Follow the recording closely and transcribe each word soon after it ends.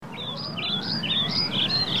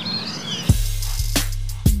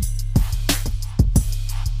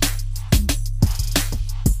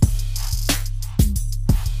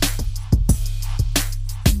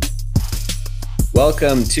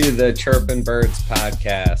Welcome to the Chirpin' Birds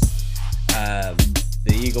podcast.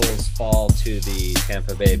 The Eagles fall to the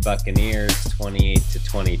Tampa Bay Buccaneers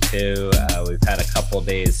 28-22. We've had a couple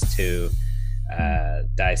days to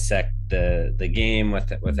dissect the game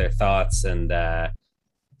with their thoughts, and not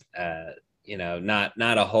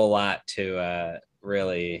a whole lot to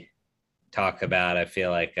really talk about. I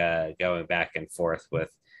feel like going back and forth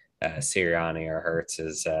with Sirianni or Hurts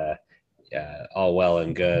is all well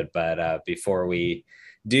and good, but before we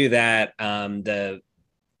do that, the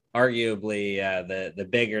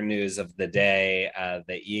bigger news of the day,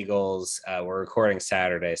 the Eagles, we're recording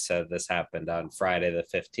Saturday, so this happened on Friday the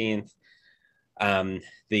 15th.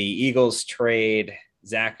 The Eagles trade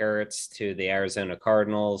Zach Ertz to the Arizona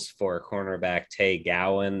Cardinals for cornerback Tay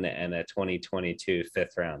Gowan and a 2022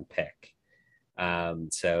 fifth round pick.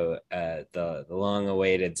 So the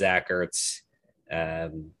long-awaited Zach Ertz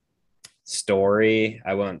story,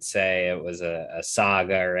 I won't say it was a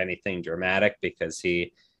saga or anything dramatic, because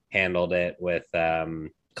he handled it with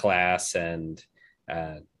class and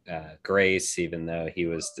grace, even though he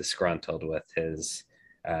was disgruntled with his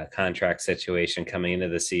contract situation coming into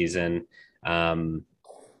the season.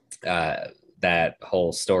 That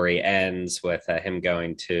whole story ends with him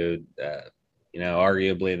going to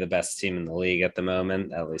arguably the best team in the league at the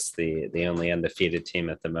moment, at least the only undefeated team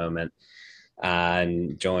at the moment,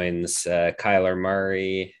 and joins Kyler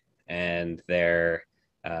Murray and their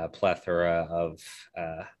plethora of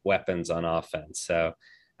weapons on offense. So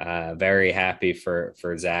very happy for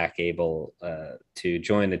Zach, able to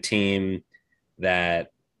join a team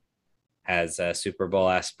that has Super Bowl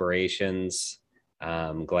aspirations.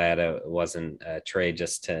 I'm glad it wasn't a trade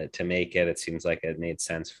just to make it. It seems like it made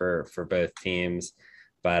sense for both teams.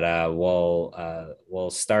 But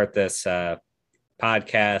we'll start this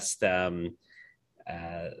podcast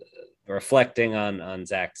reflecting on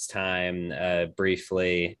Zach's time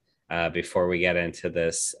briefly before we get into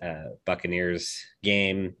this Buccaneers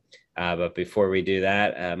game. But before we do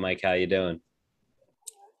that, Mike, how you doing?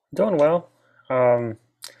 Doing well. I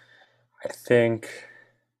think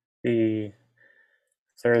the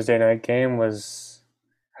Thursday night game was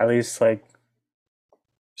at least like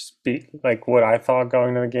what I thought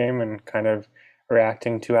going to the game, and kind of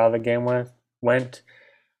reacting to how the game went.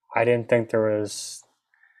 I didn't think there was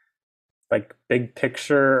like big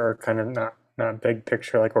picture, or kind of not big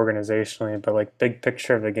picture like organizationally, but like big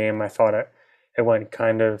picture of the game. I thought it went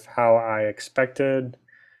kind of how I expected,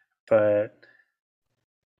 but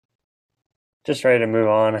just ready to move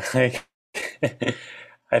on. Like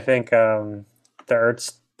I think the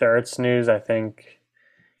Ertz news, I think,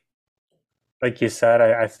 like you said,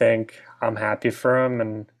 I think I'm happy for him,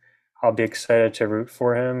 and I'll be excited to root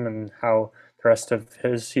for him and how the rest of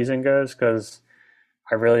his season goes, because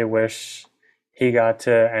I really wish he got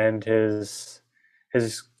to end his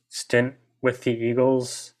stint with the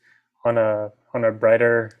Eagles on a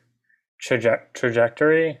brighter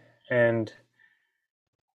trajectory. And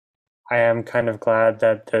I am kind of glad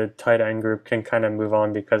that the tight end group can kind of move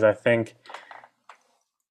on, because I think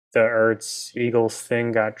the Ertz Eagles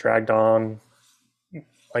thing got dragged on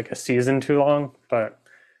like a season too long. But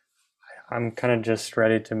I'm kind of just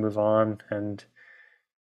ready to move on. And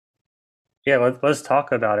yeah, let's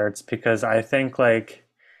talk about Ertz, because I think like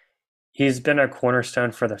he's been a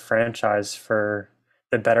cornerstone for the franchise for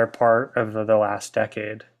the better part of the last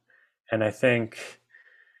decade. And I think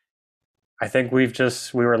we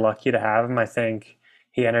were lucky to have him. I think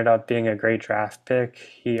he ended up being a great draft pick.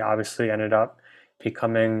 He obviously ended up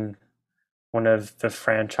becoming one of the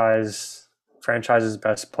franchise's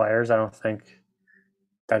best players. I don't think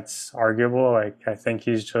that's arguable. Like I think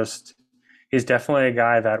he's definitely a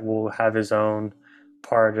guy that will have his own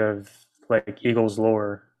part of like Eagles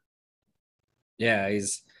lore. Yeah,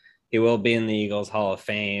 he will be in the Eagles Hall of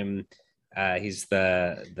Fame. He's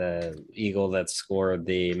the Eagle that scored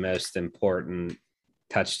the most important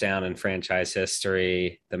touchdown in franchise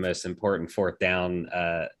history, the most important fourth down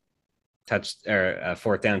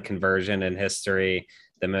conversion in history,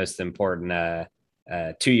 the most important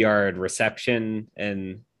 2-yard reception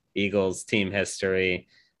in Eagles team history.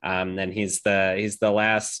 And he's the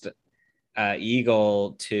last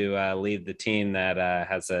Eagle to lead the team that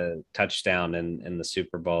has a touchdown in the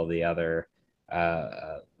Super Bowl. The other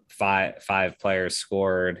five players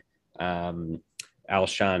scored.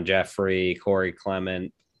 Alshon Jeffrey, Corey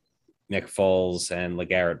Clement, Nick Foles, and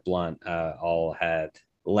LeGarrette Blount all had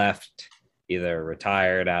left, either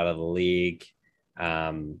retired out of the league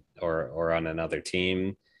or on another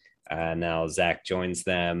team. Now Zach joins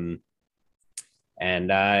them,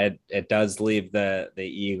 and it does leave the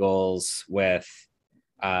Eagles with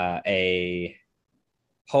a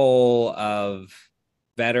hole of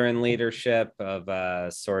veteran leadership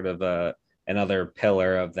of sort of another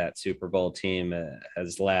pillar of that Super Bowl team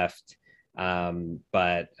has left.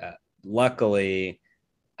 But luckily,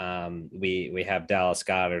 we have Dallas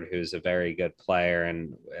Goedert, who's a very good player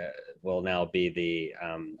and will now be the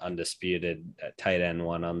undisputed tight end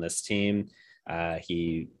one on this team.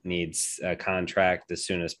 He needs a contract as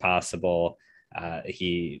soon as possible.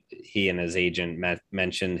 He and his agent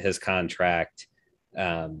mentioned his contract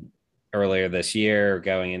earlier this year,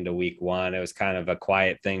 going into week one. It was kind of a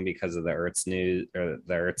quiet thing because of the Ertz news or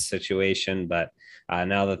the Ertz situation, but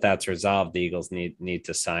now that that's resolved, the Eagles need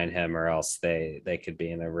to sign him, or else they could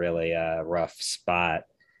be in a really rough spot,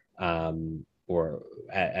 or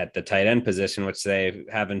at the tight end position, which they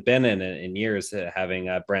haven't been in years, having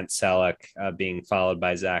Brent Selleck being followed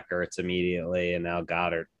by Zach Ertz immediately, and now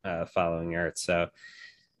Goddard following Ertz. So,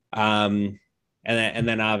 and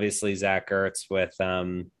then obviously Zach Ertz with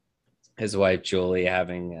his wife Julie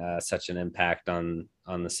having such an impact on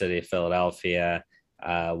the city of Philadelphia.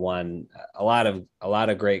 Won a lot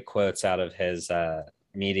of great quotes out of his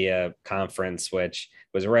media conference, which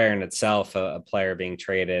was rare in itself. A player being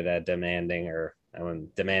traded, demanding, or I mean,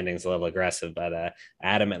 demanding is a little aggressive, but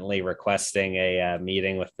adamantly requesting a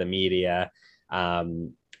meeting with the media.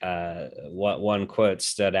 What one quote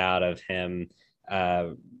stood out of him,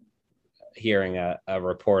 hearing a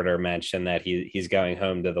reporter mention that he's going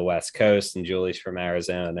home to the West Coast and Julie's from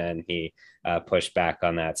Arizona, and he pushed back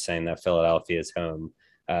on that, saying that Philadelphia is home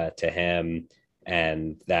to him,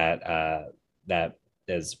 and that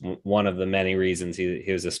is one of the many reasons he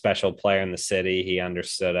was a special player in the city. He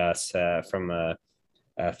understood us from a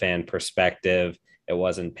fan perspective. It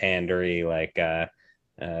wasn't pandery like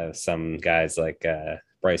some guys like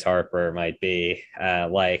Bryce Harper might be.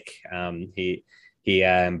 He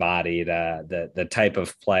embodied the type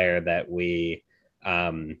of player that we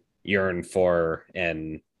yearn for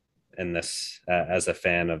in this as a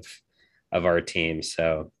fan of our team.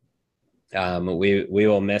 So we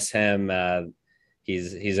will miss him.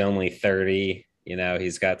 He's only 30. You know,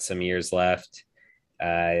 he's got some years left.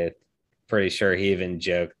 Pretty sure he even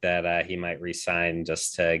joked that he might resign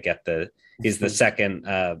just to get he's the second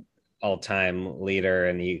all-time leader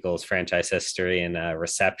in Eagles franchise history in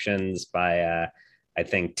receptions by I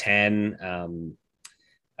think 10,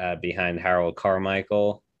 behind Harold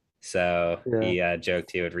Carmichael. So he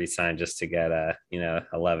joked he would resign just to get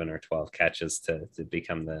 11 or 12 catches to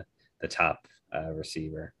become the top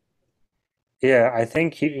receiver. Yeah, I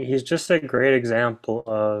think he's just a great example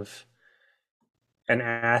of an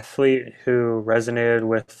athlete who resonated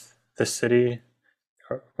with the city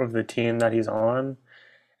of the team that he's on.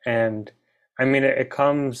 And I mean, it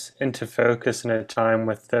comes into focus in a time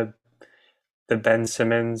with the Ben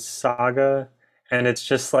Simmons saga, and it's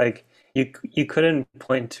just like you couldn't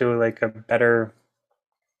point to like a better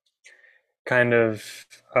kind of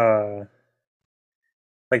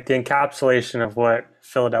like the encapsulation of what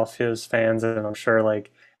Philadelphia's fans, and I'm sure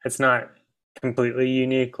like it's not completely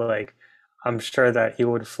unique. Like I'm sure that he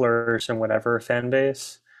would flourish in whatever fan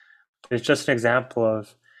base. It's just an example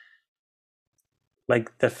of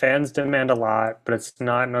like the fans demand a lot, but it's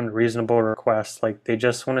not an unreasonable request. Like they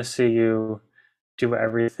just want to see you do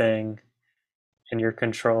everything in your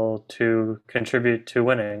control to contribute to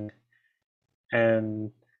winning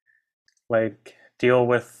and like deal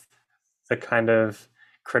with the kind of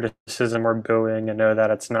criticism or booing and know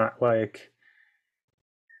that it's not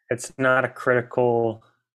a critical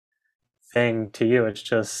thing to you. It's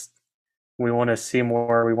just we want to see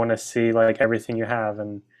more. We want to see like everything you have,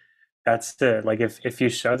 and that's it. Like if you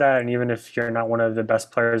show that, and even if you're not one of the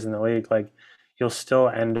best players in the league, like you'll still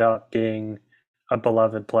end up being a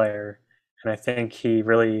beloved player. And I think he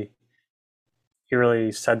really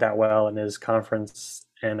said that well in his conference.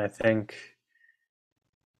 And I think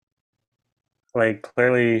like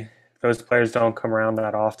clearly those players don't come around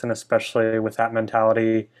that often, especially with that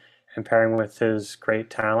mentality and pairing with his great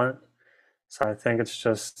talent. So I think it's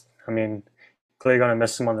just, I mean, clearly going to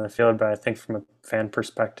miss him on the field, but I think from a fan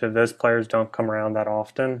perspective, those players don't come around that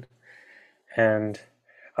often. And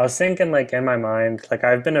I was thinking, like, in my mind, like,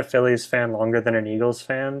 I've been a Phillies fan longer than an Eagles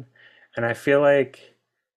fan. And I feel like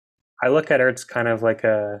I look at Ertz kind of like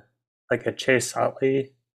a Chase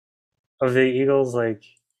Utley of the Eagles. Like,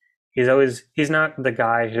 he's not the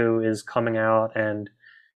guy who is coming out, and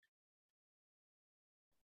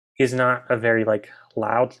he's not a very like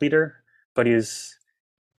loud leader, but he's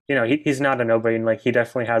not a nobody, and like he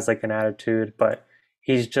definitely has like an attitude, but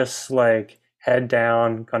he's just like head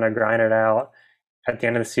down, gonna grind it out. At the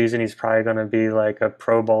end of the season, he's probably gonna be like a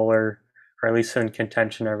Pro Bowler or at least in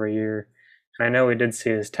contention every year. And I know we did see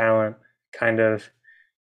his talent kind of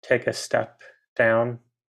take a step down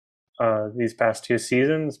these past 2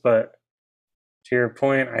 seasons. But to your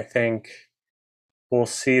point, I think we'll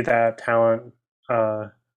see that talent uh,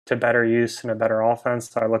 to better use and a better offense.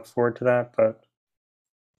 So I look forward to that. But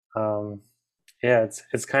um, yeah,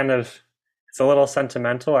 it's kind of it's a little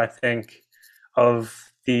sentimental. I think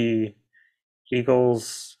of the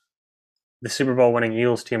Eagles, the Super Bowl winning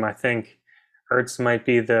Eagles team. I think Ertz might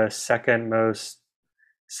be the second most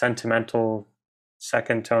sentimental,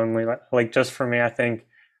 second to only like just for me. I think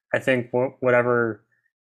whatever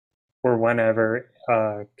or whenever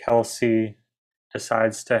Kelsey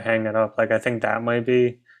decides to hang it up, like I think that might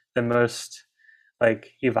be the most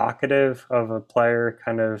like evocative of a player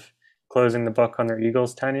kind of closing the book on their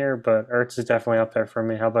Eagles tenure. But Ertz is definitely up there for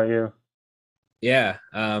me. How about you? Yeah.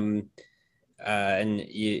 And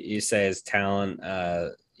you say his talent,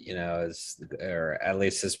 is, or at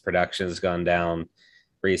least his production has gone down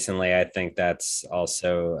recently. I think that's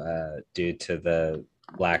also due to the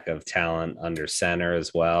lack of talent under center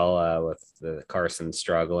as well, with the Carson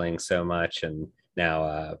struggling so much, and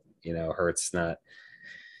now Hurts not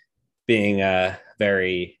being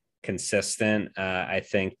very consistent. I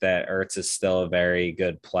think that Ertz is still a very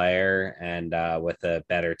good player, and with a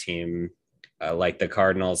better team like the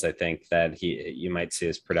Cardinals, I think that you might see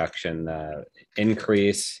his production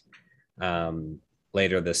increase um,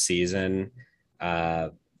 later this season. Uh,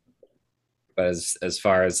 but as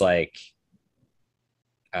far as like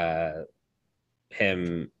uh,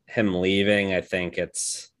 him leaving, I think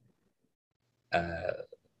it's uh,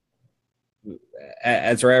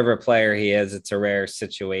 as rare of a player he is, it's a rare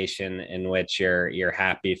situation in which you're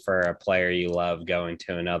happy for a player you love going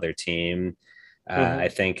to another team. I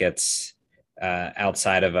Mm-hmm. think it's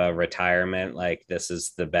outside of a retirement, like this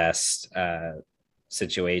is the best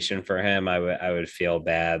situation for him. I would feel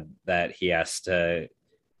bad that he has to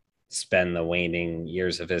spend the waning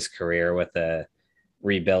years of his career with a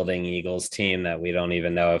rebuilding Eagles team that we don't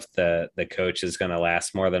even know if the coach is going to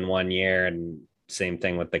last more than 1 year, and same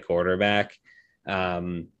thing with the quarterback.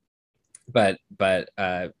 Um, but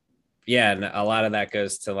yeah, and a lot of that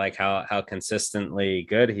goes to like how consistently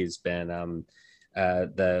good he's been.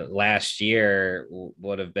 The last year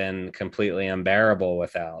would have been completely unbearable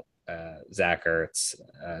without Zach Ertz.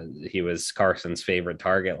 He was Carson's favorite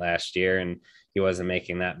target last year, and he wasn't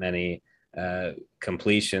making that many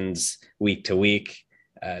completions week to week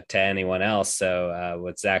to anyone else. So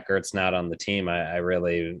with Zach Ertz not on the team, I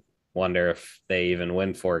really wonder if they even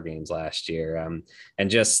win 4 games last year. And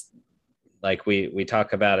just like we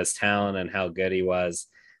talk about his talent and how good he was.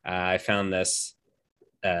 I found this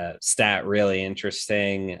stat really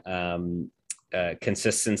interesting.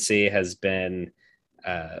 Consistency has been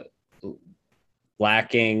uh,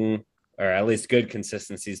 lacking, or at least good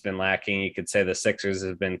consistency has been lacking. You could say the Sixers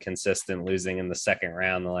have been consistent, losing in the second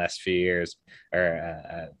round the last few years.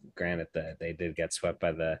 Or granted that they did get swept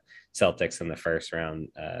by the Celtics in the first round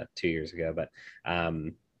 2 years ago, but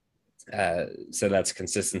so that's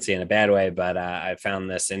consistency in a bad way. But I found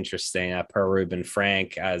this interesting. Per Ruben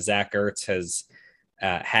Frank, Zach Ertz has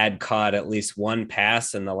had caught at least one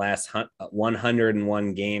pass in the last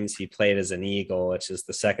 101 games he played as an Eagle, which is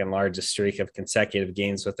the second largest streak of consecutive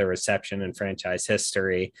games with a reception in franchise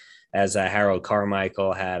history, as Harold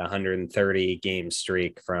Carmichael had a 130 game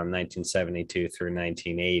streak from 1972 through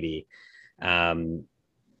 1980. Um,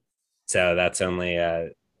 so that's only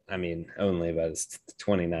only, but it's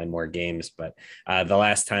 29 more games. But the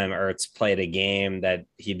last time Ertz played a game that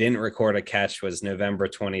he didn't record a catch was November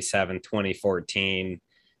 27, 2014,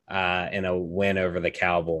 in a win over the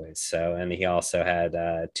Cowboys. So, and he also had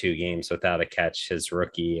 2 games without a catch his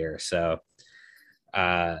rookie year. So,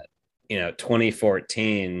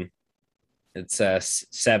 2014, it's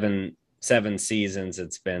seven seasons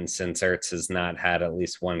it's been since Ertz has not had at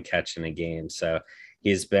least one catch in a game. So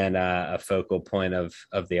he's been a focal point of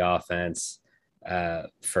the offense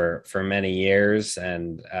for many years.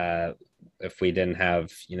 And if we didn't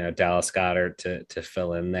have Dallas Goedert to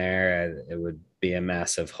fill in there, it would be a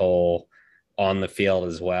massive hole on the field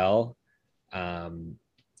as well. Um,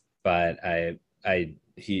 but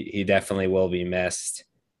he definitely will be missed,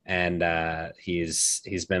 and he's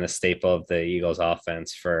been a staple of the Eagles'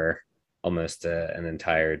 offense for almost an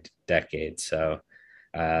entire decade. So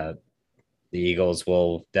uh, the Eagles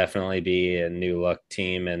will definitely be a new look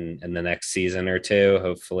team in the next season or two.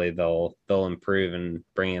 Hopefully they'll improve and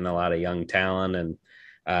bring in a lot of young talent and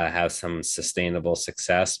have some sustainable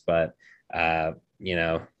success. But for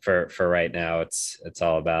right now, it's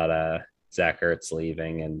all about Zach Ertz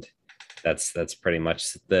leaving, and that's pretty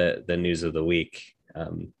much the news of the week.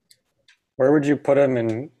 Where would you put him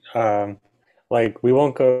in? Like we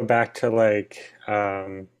won't go back to like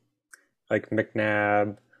McNabb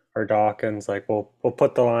or Dawkins, like we'll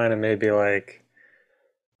put the line and maybe like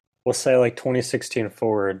we'll say like 2016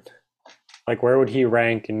 forward. Like where would he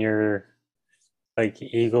rank in your like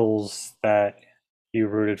Eagles that you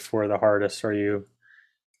rooted for the hardest, or you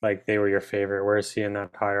like they were your favorite? Where is he in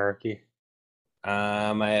that hierarchy?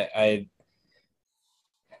 I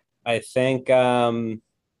think outside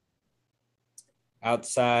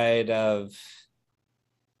of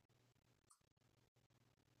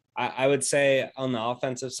I would say on the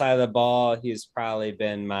offensive side of the ball, he's probably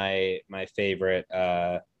been my favorite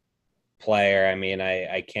player. I mean,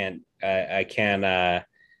 I can't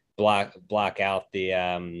block out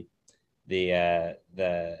the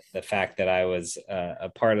fact that I was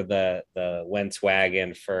a part of the Wentz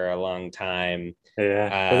wagon for a long time.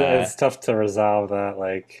 Yeah, Uh, it's tough to resolve that.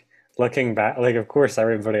 Like looking back, like of course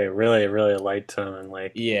everybody really liked him, and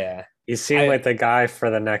like yeah, he seemed I like the guy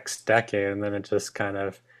for the next decade, and then it just kind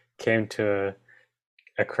of came to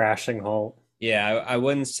a crashing halt. yeah, I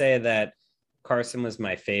wouldn't say that Carson was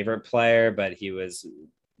my favorite player, but he was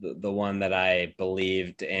the one that I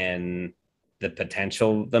believed in the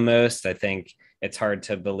potential the most. I think it's hard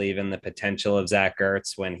to believe in the potential of Zach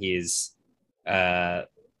Ertz when he's uh,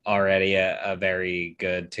 already a very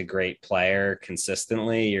good to great player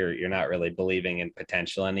consistently. You're not really believing in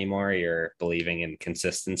potential anymore. You're believing in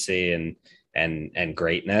consistency and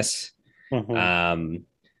greatness. Hmm. Um,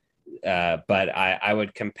 but I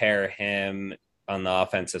would compare him on the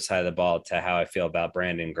offensive side of the ball to how I feel about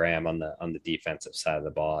Brandon Graham on the defensive side of the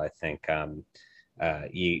ball. I think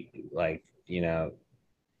like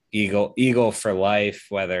Eagle for life,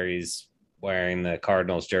 whether he's wearing the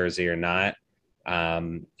Cardinals jersey or not.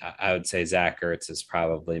 I would say Zach Ertz is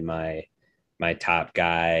probably my top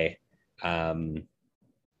guy. Um,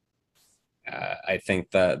 I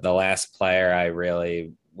think the last player I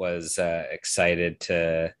really was excited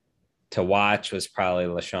to watch was probably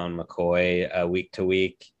LaShawn McCoy week to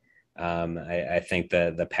week. I think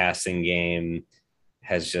the passing game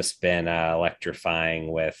has just been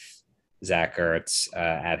electrifying with Zach Ertz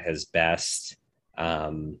at his best.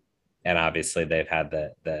 Um, and obviously they've had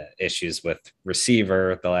the issues with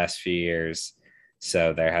receiver the last few years.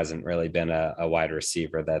 So there hasn't really been a wide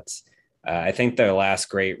receiver that's I think the last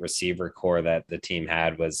great receiver core that the team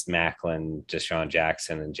had was Macklin, Deshaun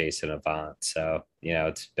Jackson, and Jason Avant. So,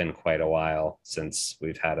 it's been quite a while since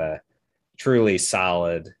we've had a truly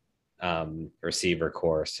solid receiver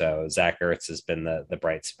core. So Zach Ertz has been the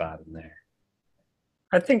bright spot in there.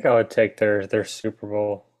 I think I would take their Super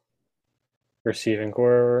Bowl receiving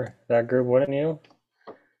core over that group, wouldn't you?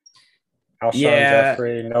 Alshon Yeah,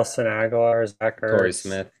 Jeffrey, Nelson Aguilar, Zach Torrey Ertz.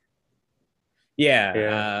 Smith. Yeah,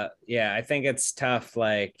 Yeah, yeah. I think it's tough.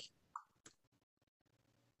 Like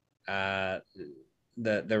uh,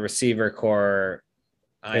 the receiver core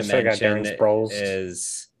they I still got Darren mentioned Sproles.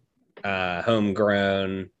 is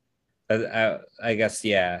homegrown. I guess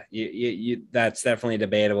yeah. That's definitely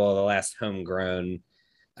debatable. The last homegrown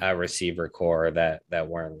receiver core that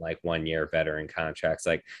weren't like 1 year veteran contracts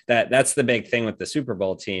like that's the big thing with the Super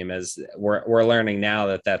Bowl team is we're learning now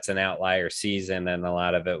that that's an outlier season, and a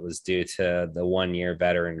lot of it was due to the 1 year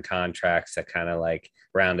veteran contracts that kind of like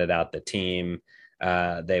rounded out the team.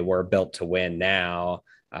 They were built to win now,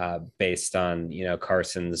 based on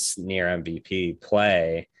Carson's near MVP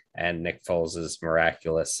play and Nick Foles'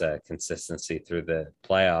 miraculous consistency through the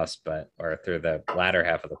playoffs, or through the latter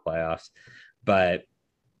half of the playoffs. But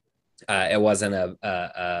it wasn't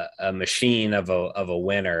a machine of a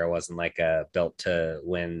winner. It wasn't like a built to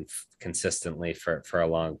win consistently for a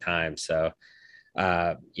long time. So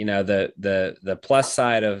the plus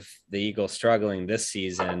side of the Eagles struggling this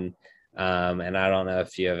season, and I don't know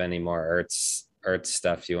if you have any more Ertz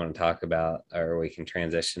stuff you want to talk about, or we can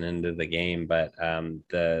transition into the game. But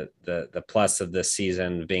the plus of this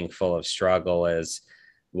season being full of struggle is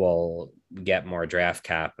we'll get more draft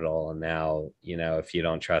capital. And now, if you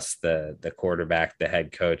don't trust the quarterback, the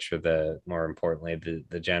head coach, or more importantly,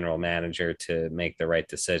 the general manager to make the right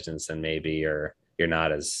decisions, then maybe you're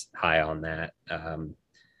not as high on that.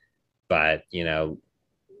 But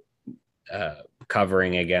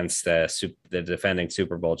covering against the defending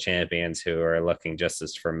Super Bowl champions, who are looking just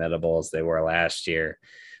as formidable as they were last year,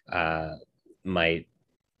 uh, might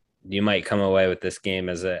you might come away with this game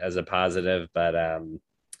as a positive. But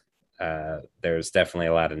there's definitely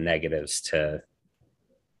a lot of negatives to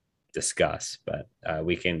discuss. But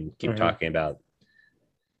we can keep Hmm. talking about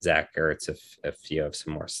Zach Ertz if you have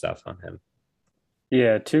some more stuff on him.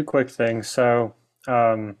 Yeah, two quick things. So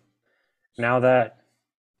um, now that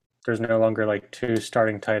there's no longer like two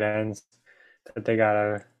starting tight ends that they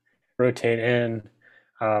gotta rotate in,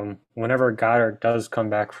 whenever Goddard does come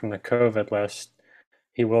back from the COVID list,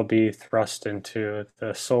 he will be thrust into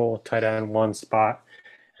the sole tight end one spot,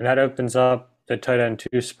 and that opens up the tight end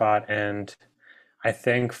two spot. And I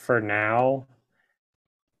think for now,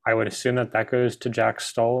 I would assume that that goes to Jack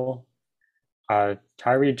Stoll.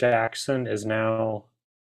 Tyree Jackson is now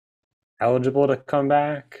eligible to come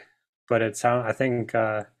back, but I think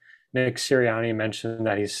Nick Sirianni mentioned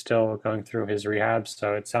that he's still going through his rehab,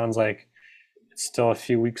 so it sounds like it's still a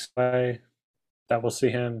few weeks away that we'll see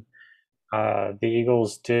him. The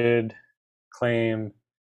Eagles did claim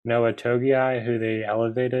Noah Togiai, who they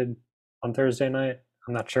elevated on Thursday night.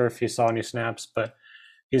 I'm not sure if he saw any snaps, but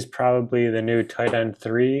he's probably the new tight end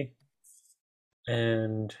three.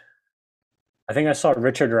 And I think I saw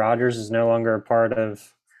Richard Rodgers is no longer a part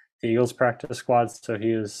of the Eagles practice squad, so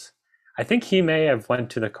he is. I think he may have went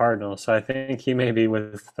to the Cardinals, so I think he may be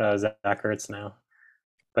with Zach Ertz now.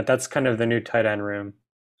 But that's kind of the new tight end room.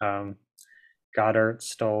 Goddard,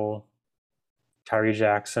 Stoll, Tyree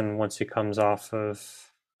Jackson once he comes off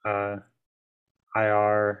of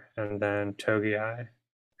IR, and then Togiai,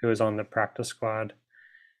 who is on the practice squad.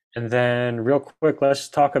 And then, real quick, let's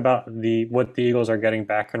talk about what the Eagles are getting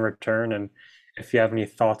back in return, and if you have any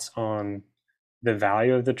thoughts on the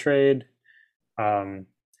value of the trade.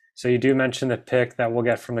 So you do mention the pick that we'll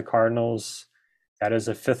get from the Cardinals. That is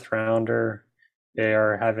a fifth rounder. They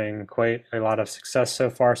are having quite a lot of success so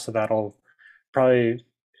far, so that'll probably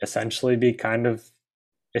essentially be kind of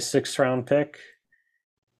a sixth round pick.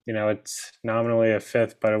 It's nominally a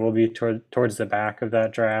fifth, but it will be towards the back of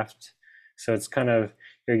that draft. So it's kind of,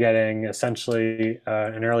 you're getting essentially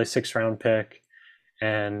an early sixth round pick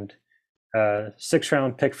and a sixth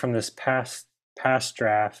round pick from this past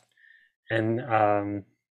draft. And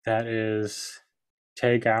that is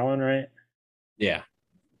Tay Gowan, right? Yeah.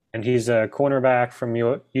 And he's a cornerback from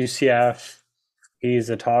UCF. He's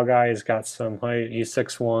a tall guy. He's got some height. He's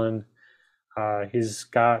 6'1". He's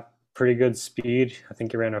got pretty good speed. I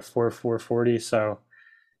think he ran a 4.40. So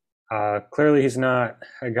clearly he's not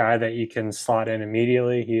a guy that you can slot in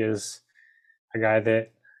immediately. He is a guy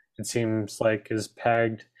that it seems like is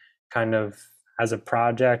pegged kind of as a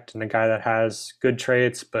project, and a guy that has good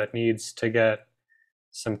traits but needs to get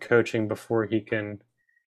some coaching before he can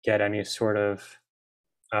get any sort of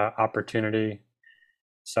opportunity.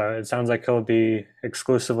 So it sounds like he'll be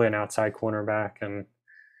exclusively an outside cornerback, and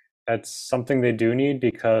that's something they do need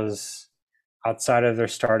because outside of their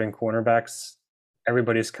starting cornerbacks,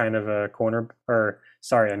 everybody's kind of a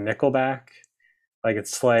nickelback. Like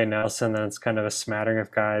it's Slay, Nelson, then it's kind of a smattering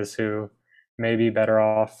of guys who may be better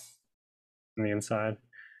off on the inside.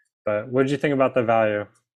 But what did you think about the value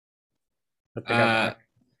that they got back?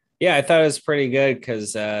 Yeah, I thought it was pretty good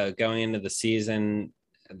because going into the season,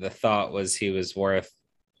 the thought was he was worth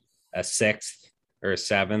a sixth or a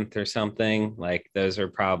seventh or something. Like those are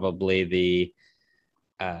probably the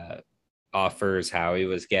offers Howie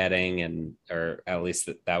was getting, and or at least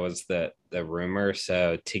that was the rumor.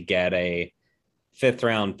 So to get a fifth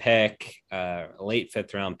round pick, late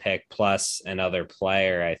fifth round pick plus another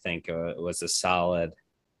player, I think was a solid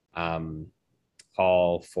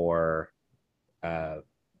haul for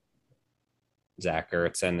Zach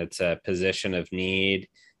Ertz, and it's a position of need.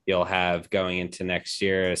 You'll have going into next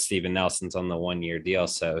year, Steven Nelson's on the 1-year deal,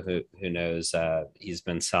 so who knows? He's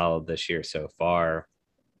been solid this year so far.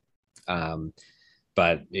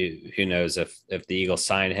 But who knows if the Eagles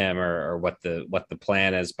sign him or what the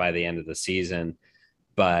plan is by the end of the season.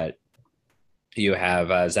 But you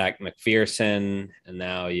have Zach McPherson, and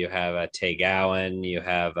now you have Tay Gowan. You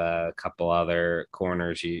have a couple other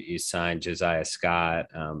corners. You signed Josiah Scott.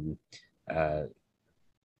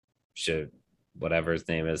 Whatever his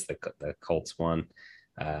name is, the Colts one.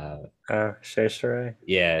 Shea Sherry?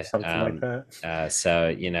 Yeah. Something like that. So,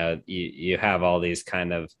 you have all these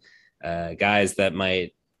kind of guys that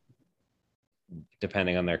might,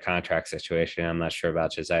 depending on their contract situation, I'm not sure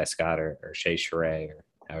about Josiah Scott or Shea Sherry or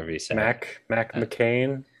however you say Mac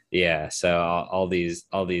McCain. Yeah. So all these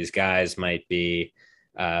guys might be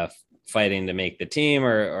fighting to make the team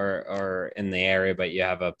or in the area, but you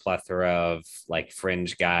have a plethora of like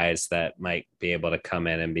fringe guys that might be able to come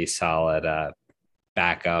in and be solid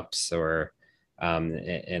backups or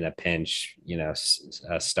in a pinch,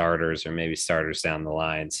 starters or maybe starters down the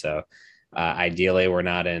line. So ideally we're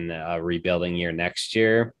not in a rebuilding year next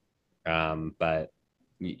year, but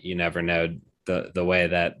you never know. The way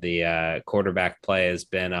that the quarterback play has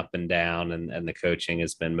been up and down and the coaching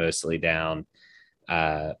has been mostly down,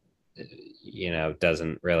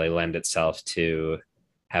 doesn't really lend itself to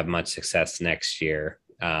have much success next year.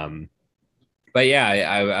 But yeah,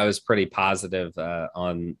 I was pretty positive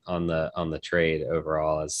on the trade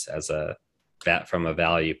overall as a from a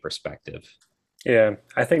value perspective. Yeah,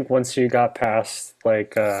 I think once you got past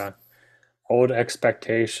like old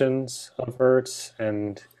expectations of Ertz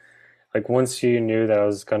and like once you knew that it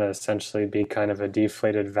was going to essentially be kind of a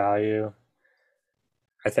deflated value,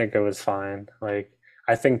 I think it was fine. Like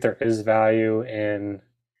I think there is value in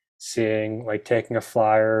seeing like taking a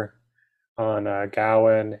flyer on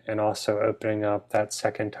Gowan and also opening up that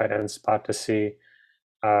second tight end spot to see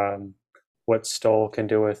um, what Stoll can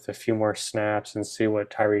do with a few more snaps and see what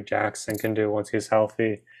Tyree Jackson can do once he's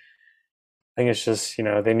healthy. I think it's just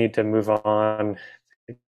they need to move on,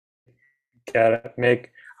 get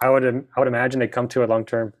make. I would imagine they come to a long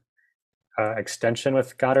term extension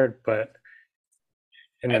with Goddard, but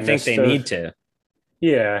in I the think they midst need of to.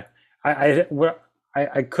 yeah,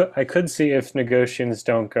 I could see if negotiations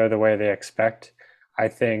don't go the way they expect. I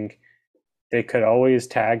think they could always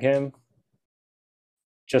tag him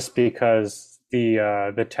just because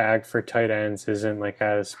the tag for tight ends isn't like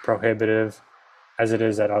as prohibitive as it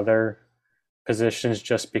is at other positions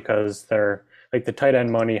just because they're like the tight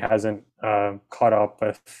end money hasn't caught up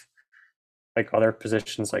with like other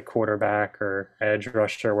positions like quarterback or edge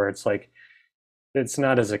rusher where it's like it's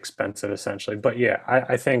not as expensive essentially. But yeah,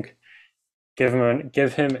 I think give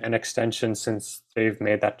him an extension since they've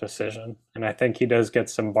made that decision, and I think he does get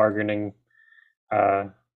some bargaining. Uh,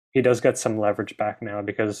 he does get some leverage back now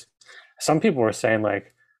because some people were saying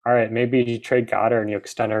like, all right, maybe you trade Goddard and you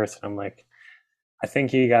extend Earth, and I'm like, I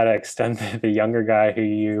think you got to extend the younger guy who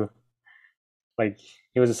you like.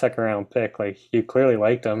 He was a second round pick. Like you clearly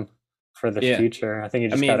liked him for the Yeah. future. I think you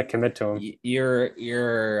I just got to mean, commit to him.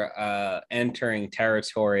 you're entering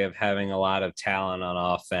territory of having a lot of talent on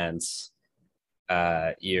offense.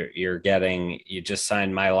 You just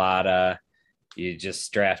signed Milata, you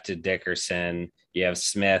just drafted Dickerson, you have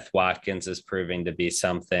Smith, Watkins is proving to be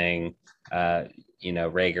something, uh,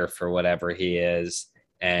 Rager for whatever he is,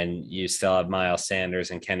 and you still have Miles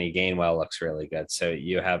Sanders and Kenny Gainwell looks really good. So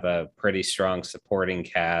you have a pretty strong supporting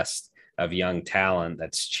cast of young talent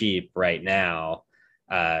that's cheap right now.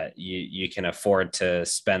 You can afford to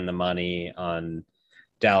spend the money on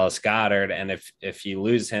Dallas Goddard, and if you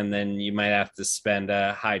lose him, then you might have to spend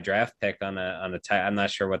a high draft pick on a tight. I'm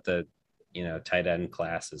not sure what the tight end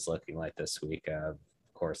class is looking like this week. Of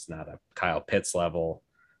course, not a Kyle Pitts level,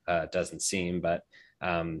 doesn't seem, but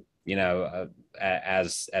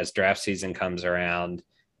as draft season comes around,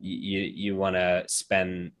 you want to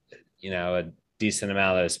spend a decent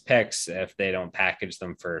amount of those picks if they don't package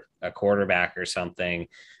them for a quarterback or something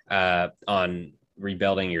on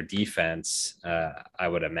rebuilding your defense. I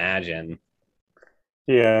would imagine.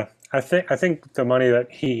 Yeah, I think the money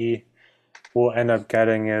that he will end up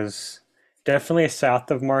getting is definitely south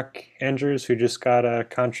of Mark Andrews, who just got a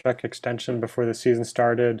contract extension before the season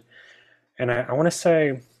started. And I want to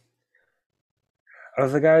say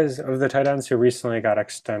of the tight ends who recently got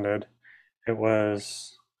extended, it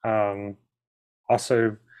was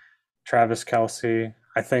also Travis Kelsey.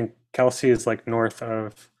 I think Kelsey is like north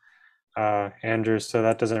of Andrews, so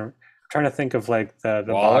that doesn't. I'm trying to think of like the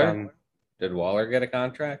Waller, bottom. did Waller get a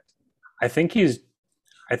contract? I think he's.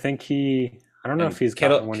 I think he. I don't know if And he's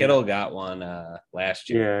Kittle gotten one Kittle yet. got one last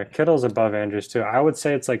year. Yeah, Kittle's above Andrews too. I would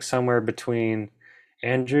say it's like somewhere between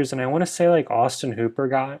Andrews and I want to say like Austin Hooper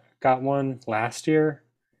got one last year,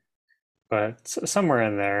 but somewhere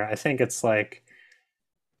in there. I think it's like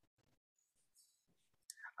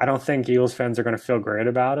I don't think Eagles fans are going to feel great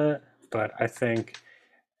about it, but I think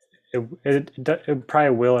it probably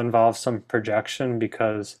will involve some projection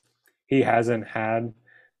because he hasn't had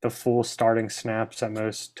the full starting snaps that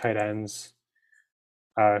most tight ends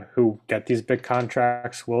who get these big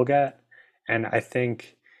contracts will get, and I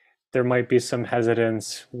think there might be some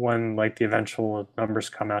hesitance when like the eventual numbers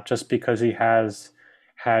come out just because he has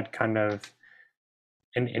had kind of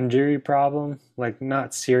an injury problem, like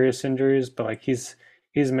not serious injuries, but like he's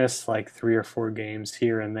missed like 3 or 4 games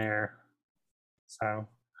here and there. So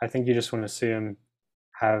I think you just want to see him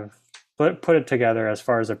have put it together as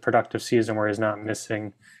far as a productive season where he's not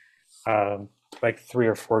missing um, like 3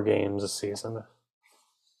 or 4 games a season.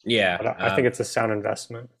 Yeah. But I think it's a sound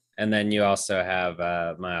investment. And then you also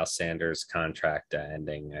have Miles Sanders' contract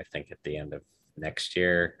ending, I think, at the end of next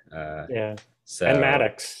year. Yeah, and So,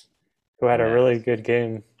 Maddox, who had and a really Maddox. good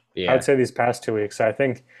game. I would Yeah. say these past 2 weeks. I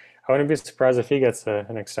think I wouldn't be surprised if he gets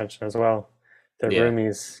an extension as well. The Yeah.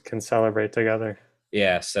 roomies can celebrate together.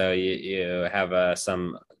 Yeah. So you have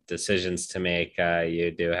some decisions to make.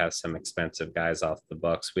 You do have some expensive guys off the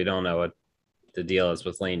books. We don't know what the deal is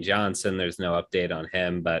with Lane Johnson. There's no update on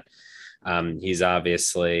him, but he's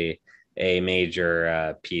obviously a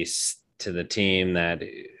major piece to the team that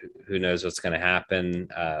who knows what's going to happen.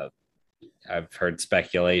 I've heard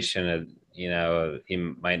speculation he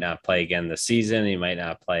might not play again this season. He might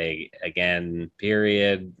not play again,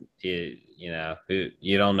 period. You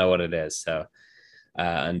don't know what it is. So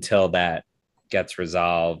until that gets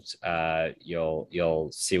resolved, you'll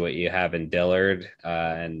see what you have in Dillard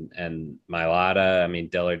and Mailata. I mean,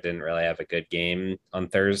 Dillard didn't really have a good game on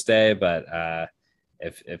Thursday, but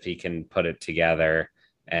if he can put it together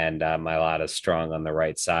and Mailata's strong on the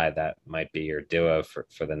right side, that might be your duo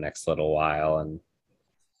for the next little while. And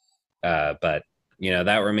but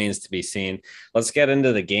that remains to be seen. Let's get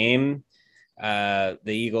into the game. The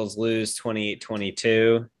Eagles lose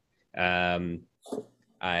 28-22.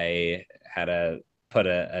 I had to put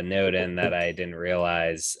a note in that I didn't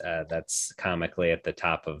realize, that's comically at the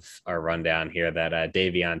top of our rundown here, that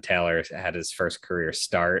Davion Taylor had his first career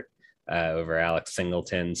start over Alex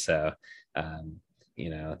Singleton. So,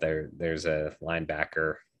 there's a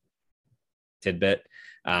linebacker tidbit.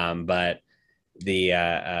 But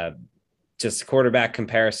the just quarterback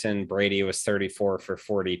comparison, Brady was 34 for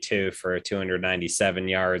 42 for 297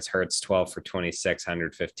 yards. Hurts 12 for 26,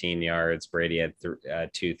 115 yards. Brady had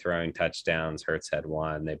 2 throwing touchdowns. Hurts had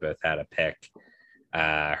 1. They both had a pick.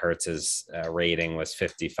 Hurts's rating was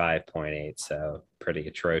 55.8, so pretty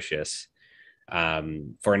atrocious.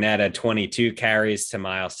 Fournette had 22 carries to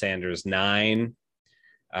Miles Sanders 9.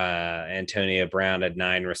 Antonio Brown had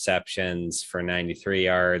 9 receptions for 93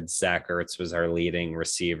 yards. Zach Ertz was our leading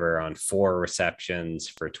receiver on 4 receptions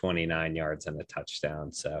for 29 yards and a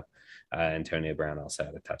touchdown. So Antonio Brown also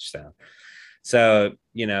had a touchdown. So,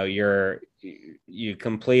 you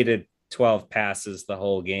completed 12 passes the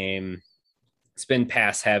whole game. It's been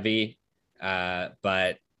pass heavy,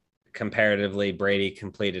 but comparatively, Brady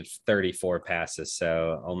completed 34 passes,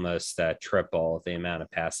 so almost triple the amount of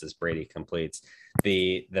passes Brady completes.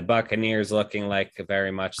 The Buccaneers looking like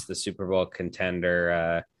very much the Super Bowl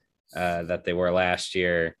contender that they were last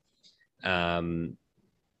year. I'm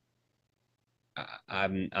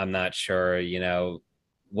not sure.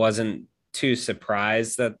 Wasn't too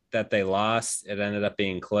surprised that they lost. It ended up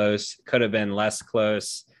being close. Could have been less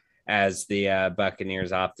close, as the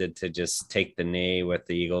Buccaneers opted to just take the knee with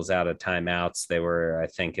the Eagles out of timeouts. They were, I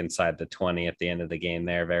think, inside the 20 at the end of the game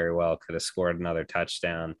there. Very well could have scored another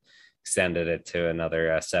touchdown, extended it to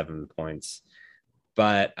another 7 points.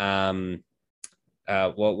 But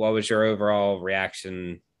what was your overall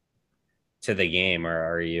reaction to the game?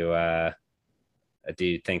 Or are you do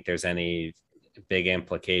you think there's any big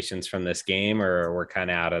implications from this game, or we're kind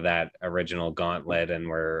of out of that original gauntlet and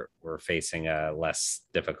we're facing a less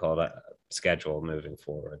difficult schedule moving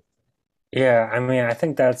forward? Yeah, I mean, I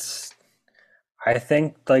think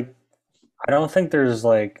like I don't think there's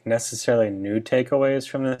like necessarily new takeaways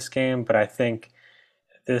from this game, but I think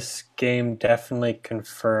this game definitely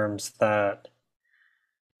confirms that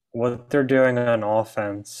what they're doing on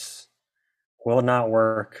offense will not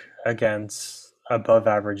work against above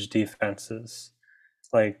average defenses.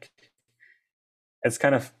 Like it's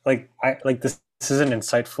kind of like I like this isn't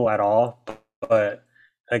insightful at all, but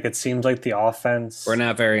like it seems like the We're offense.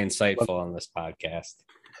 not very insightful on this podcast.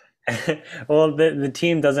 Well, the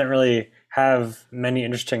team doesn't really have many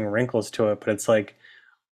interesting wrinkles to it, but it's like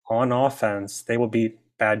on offense they will beat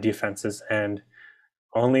bad defenses, and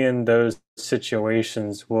only in those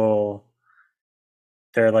situations will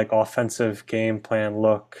their like offensive game plan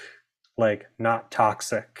look like not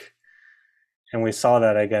toxic. And we saw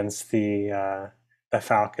that against the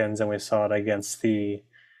Falcons, and we saw it against the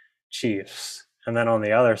Chiefs. And then on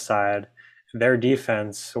the other side, their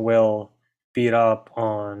defense will beat up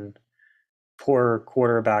on poor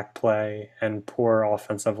quarterback play and poor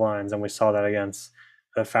offensive lines. And we saw that against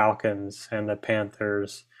the Falcons and the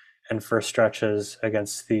Panthers, and for stretches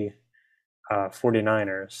against the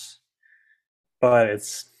 49ers.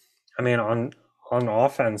 But I mean, on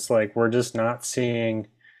offense, like we're just not seeing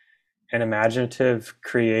an imaginative,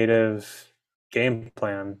 creative game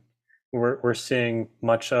plan. We're seeing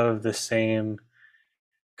much of the same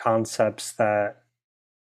concepts that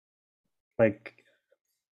like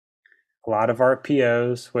a lot of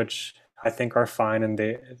RPOs, which I think are fine, and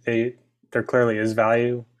there clearly is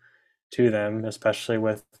value to them, especially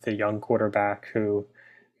with the young quarterback who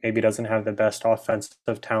maybe doesn't have the best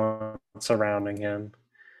offensive talent surrounding him,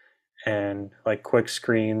 and like quick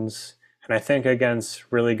screens. And I think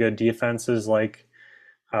against really good defenses like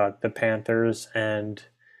the Panthers and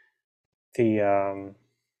the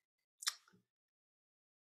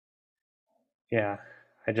yeah,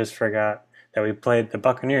 I just forgot that we played the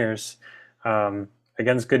Buccaneers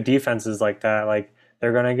against good defenses like that. Like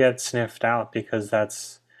they're gonna get sniffed out because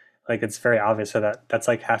that's like it's very obvious. So that's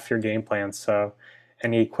like half your game plan. So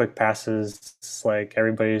any quick passes, like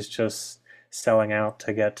everybody's just selling out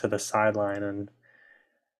to get to the sideline, and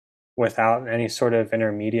without any sort of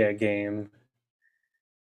intermediate game,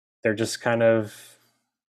 they're just kind of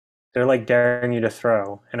they're like daring you to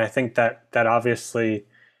throw, and I think that obviously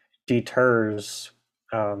deters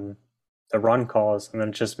um, the run calls, and then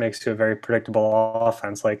it just makes you a very predictable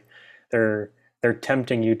offense. Like they're they're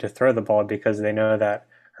tempting you to throw the ball because they know that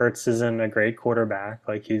Hurts isn't a great quarterback.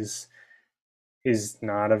 Like he's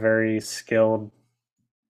not a very skilled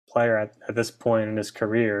player at this point in his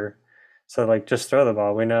career. So like just throw the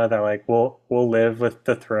ball. We know that like we'll live with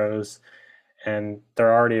the throws, and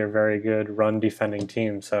they're already a very good run defending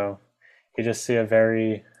team. So you just see a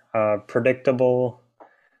very predictable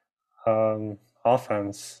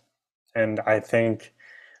offense, and I think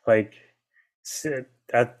like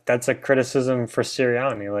that's a criticism for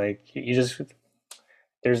Sirianni. Like you just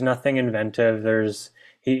there's nothing inventive.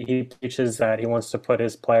 He teaches that he wants to put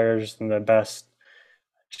his players in the best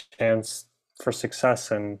chance for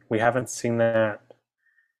success, and we haven't seen that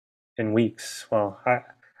in weeks. Well, I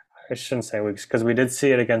shouldn't say weeks because we did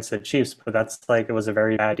see it against the Chiefs, but that's like it was a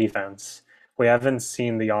very bad defense. We haven't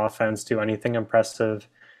seen the offense do anything impressive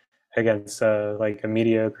against like a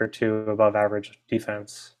mediocre to above average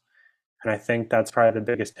defense. And I think that's probably the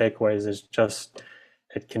biggest takeaways is just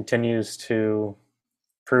it continues to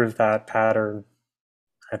prove that pattern.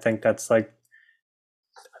 I think that's like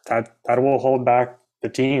that will hold back the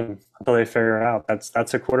team until they figure it out.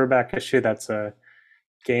 That's a quarterback issue. That's a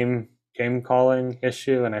game calling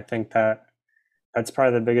issue, and I think that's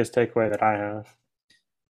probably the biggest takeaway that I have.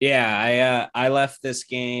 Yeah, I left this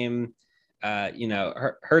game.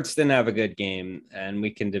 Hurts didn't have a good game, and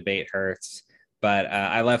we can debate Hurts. But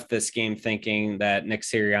I left this game thinking that Nick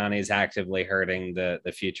Sirianni is actively hurting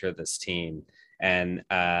the future of this team, and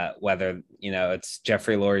whether it's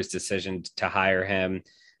Jeffrey Lurie's decision to hire him.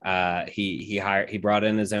 He brought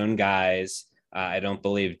in his own guys. I don't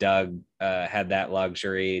believe Doug had that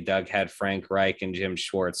luxury. Doug had Frank Reich and Jim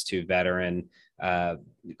Schwartz, two veteran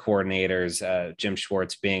coordinators. Jim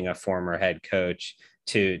Schwartz being a former head coach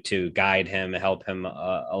to guide him, help him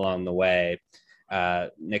along the way.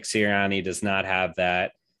 Nick Sirianni does not have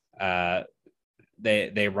that.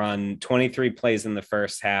 They run 23 plays in the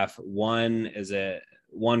first half.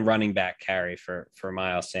 One running back carry for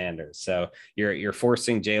Miles Sanders. So you're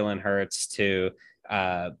forcing Jalen Hurts to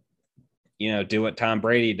do what Tom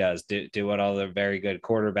Brady does, do what all the very good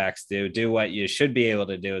quarterbacks do what you should be able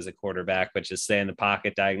to do as a quarterback, which is stay in the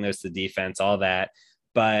pocket, diagnose the defense, all that.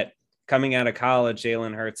 But coming out of college,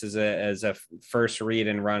 Jalen Hurts is a first read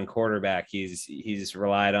and run quarterback. He's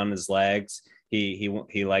relied on his legs.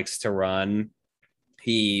 He likes to run.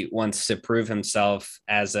 He wants to prove himself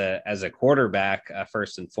as a quarterback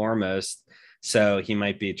first and foremost. So he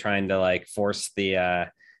might be trying to like force the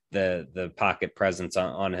pocket presence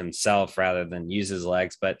on himself rather than use his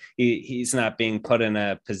legs, but he's not being put in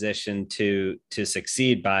a position to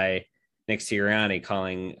succeed by Nick Sirianni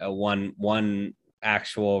calling a one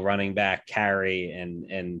actual running back carry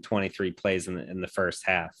and 23 plays in the first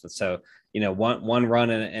half. So one run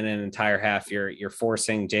in an entire half, you're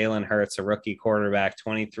forcing Jalen Hurts, a rookie quarterback,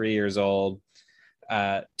 23 years old,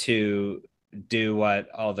 to do what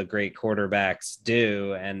all the great quarterbacks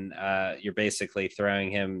do, and you're basically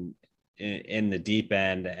throwing him in the deep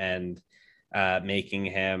end and making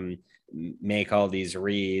him make all these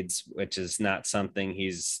reads, which is not something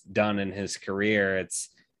he's done in his career. It's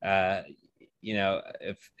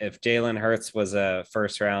if Jalen Hurts was a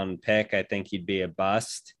first round pick, I think he'd be a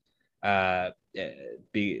bust. But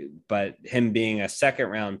him being a second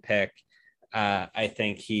round pick, I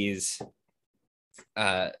think he's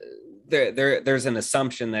there's an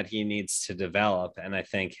assumption that he needs to develop, and I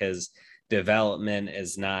think his development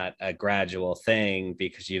is not a gradual thing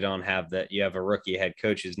because you have a rookie head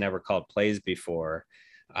coach who's never called plays before,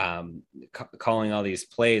 calling all these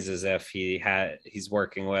plays as if he's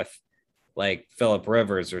working with like Philip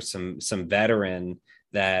Rivers or some veteran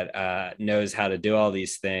that knows how to do all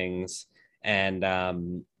these things, and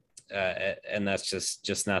that's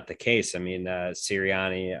just not the case. I mean,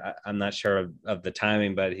 Sirianni, I'm not sure of the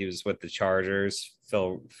timing, but he was with the Chargers.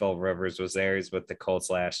 Phil Rivers was there. He's with the Colts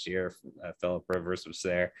last year. Philip Rivers was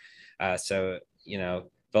there. So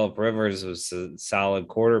Philip Rivers was a solid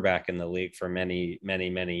quarterback in the league for many, many,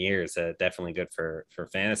 many years. Definitely good for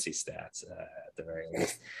fantasy stats at the very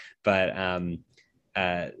least. But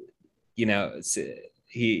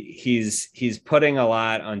he's putting a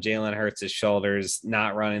lot on Jalen Hurts' shoulders,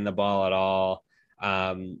 not running the ball at all.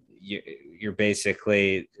 You're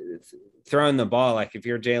basically throwing the ball. Like if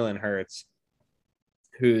you're Jalen Hurts,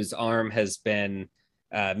 whose arm has been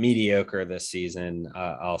mediocre this season,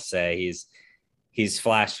 I'll say he's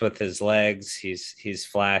flashed with his legs. He's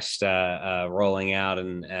flashed rolling out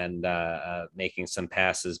and making some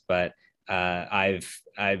passes, but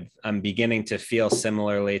I'm beginning to feel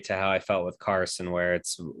similarly to how I felt with Carson, where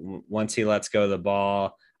it's once he lets go of the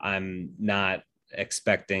ball, I'm not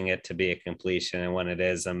expecting it to be a completion, and when it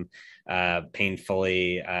is, I'm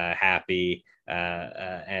painfully happy.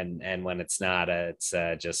 And when it's not, it's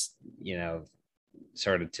just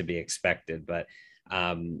sort of to be expected. But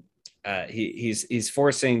he's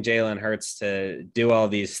forcing Jalen Hurts to do all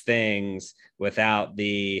these things without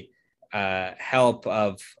the help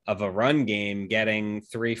of a run game getting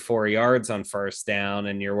 3-4 yards on first down,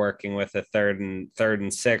 and you're working with a third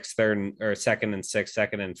and six, or second and six,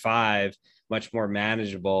 second and five, much more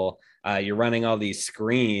manageable. You're running all these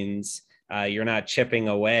screens. You're not chipping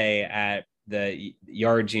away at the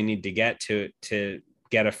yards you need to get to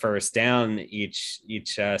get a first down each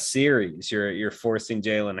series. You're forcing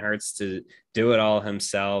Jalen Hurts to do it all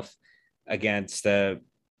himself against the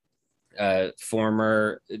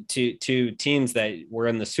former two teams that were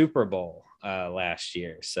in the Super Bowl last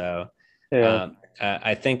year. So Yeah.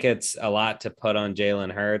 I think it's a lot to put on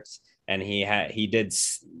Jalen Hurts, and he had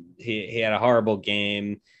a horrible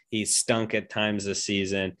game. He stunk at times this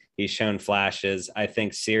season. He's shown flashes. I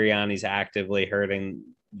think Sirianni's actively hurting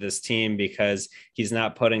this team because he's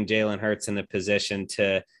not putting Jalen Hurts in a position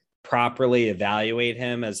to properly evaluate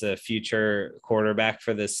him as a future quarterback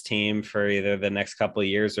for this team for either the next couple of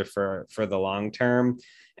years or for the long term.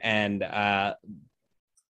 And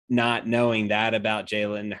not knowing that about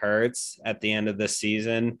Jalen Hurts at the end of the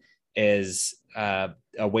season is a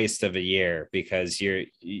waste of a year, because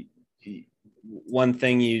one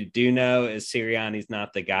thing you do know is Sirianni's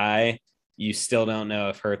not the guy. You still don't know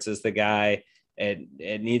if Hurts is the guy.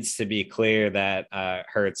 It needs to be clear that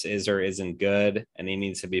Hurts is or isn't good, and he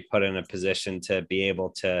needs to be put in a position to be able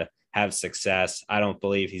to have success. I don't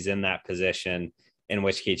believe he's in that position, in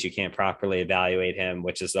which case you can't properly evaluate him,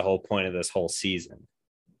 which is the whole point of this whole season.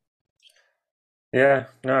 Yeah,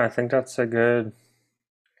 no, I think that's a good.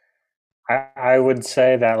 I would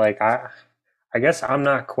say that like I guess I'm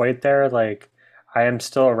not quite there. Like I am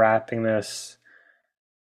still wrapping this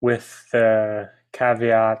with the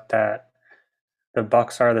caveat that the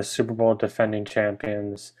Bucks are the Super Bowl defending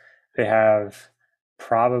champions. They have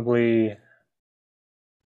probably,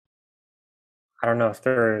 I don't know if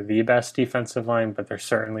they're the best defensive line, but they're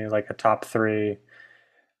certainly like a top three.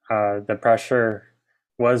 The pressure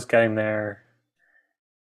was getting there.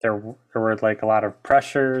 There were like a lot of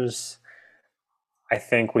pressures. I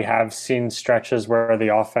think we have seen stretches where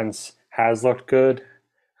the offense has looked good,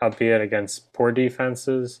 albeit against poor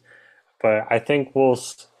defenses. But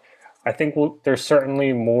there's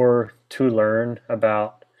certainly more to learn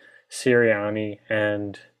about Sirianni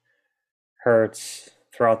and Hurts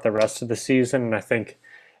throughout the rest of the season. And I think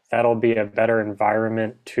that'll be a better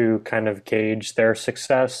environment to kind of gauge their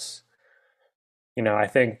success. I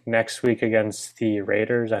think next week against the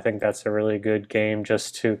Raiders, I think that's a really good game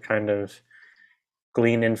just to kind of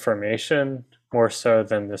glean information more so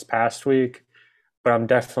than this past week. But I'm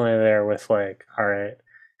definitely there with like, all right,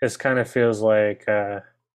 this kind of feels like a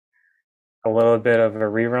little bit of a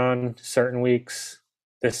rerun certain weeks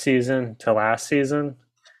this season to last season.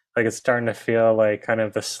 Like it's starting to feel like kind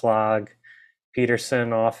of the slog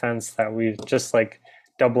Peterson offense that we just like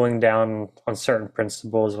doubling down on certain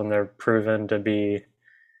principles when they're proven to be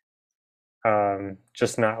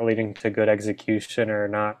just not leading to good execution or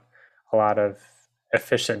not a lot of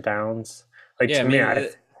efficient downs. Like Yeah, I to me,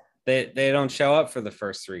 mean, they don't show up for the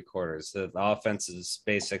first three quarters. The offense is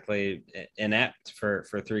basically inept for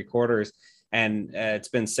three quarters, and it's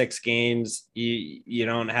been 6 games. You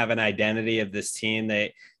don't have an identity of this team.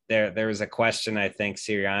 There was a question I think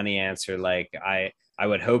Sirianni answered, like I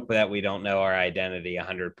would hope that we don't know our identity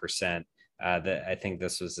 100%. That I think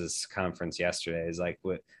this was his conference yesterday. Is like,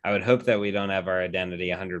 I would hope that we don't have our identity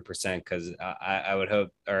 100%, because I would hope,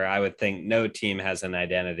 or I would think, no team has an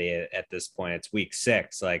identity at this point. It's week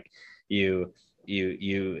 6. Like you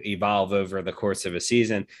evolve over the course of a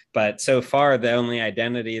season. But so far, the only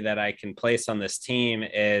identity that I can place on this team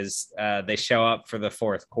is they show up for the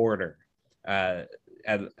fourth quarter.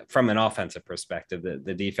 From an offensive perspective,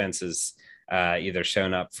 the defense is either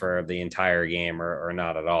shown up for the entire game or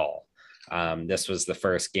not at all. This was the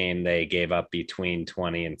first game they gave up between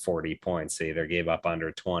 20 and 40 points. They either gave up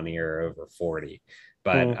under 20 or over 40.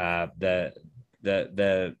 But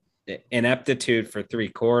the ineptitude for three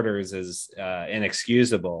quarters is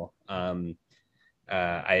inexcusable. I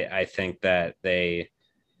think that they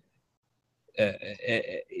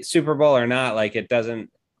Super Bowl or not, like it doesn't.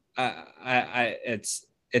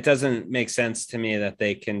 It doesn't make sense to me that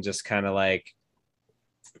they can just kind of like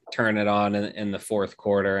turn it on in the fourth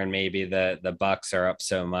quarter, and maybe the Bucks are up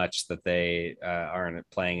so much that they aren't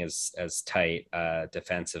playing as tight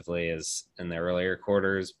defensively as in the earlier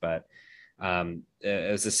quarters. But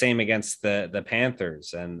it was the same against the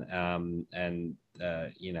Panthers, and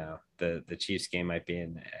you know, the Chiefs game might be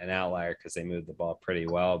an outlier because they moved the ball pretty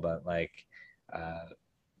well, but like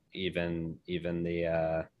even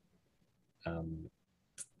um,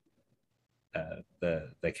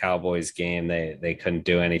 the Cowboys game, they couldn't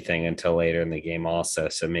do anything until later in the game also.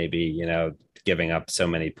 So maybe, you know, giving up so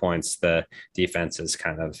many points, the defense is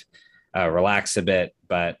kind of relax a bit,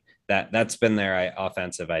 but that's been their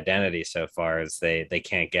offensive identity so far, is they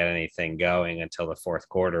can't get anything going until the fourth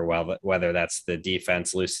quarter. Well, whether that's the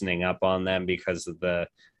defense loosening up on them because of the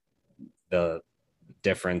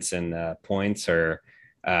difference in points, or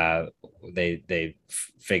uh, they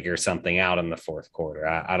figure something out in the fourth quarter.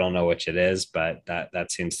 I don't know which it is, but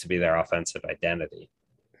that seems to be their offensive identity.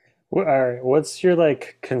 All right, what's your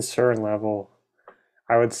like concern level?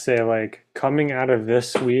 I would say like coming out of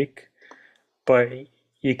this week, but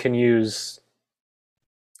you can use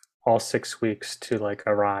all 6 weeks to like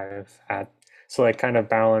arrive at, so like kind of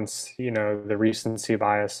balance, you know, the recency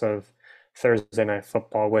bias of Thursday night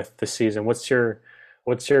football with the season. What's your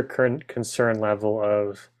current concern level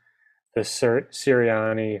of the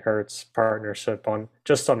Sirianni Hurts partnership on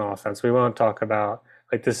just on offense? We won't talk about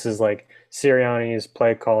like this is like Sirianni's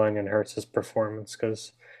play calling and Hurts's performance,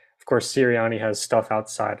 because of course Sirianni has stuff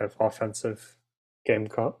outside of offensive game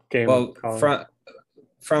Well, calling.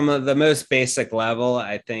 from the most basic level,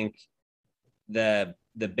 I think the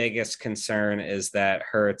biggest concern is that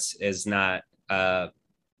Hertz is not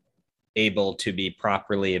able to be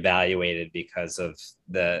properly evaluated because of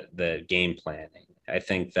the game planning. I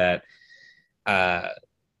think that uh,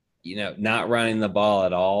 you know, not running the ball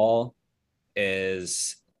at all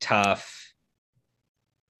is tough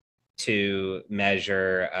to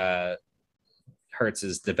measure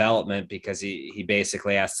Hertz's development, because he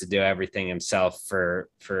basically has to do everything himself for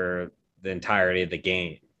the entirety of the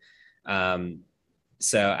game. Um,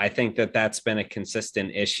 so I think that's been a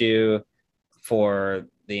consistent issue for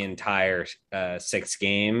the entire 6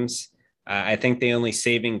 games. I think the only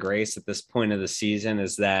saving grace at this point of the season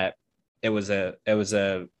is that it was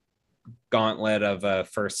a gauntlet of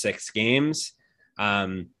first 6 games.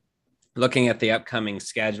 Um, Looking at the upcoming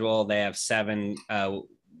schedule, they have 7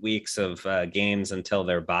 weeks of games until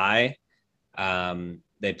their bye.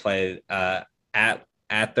 They play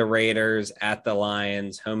at the Raiders, at the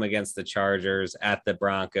Lions, home against the Chargers, at the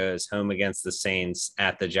Broncos, home against the Saints,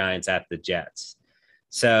 at the Giants, at the Jets.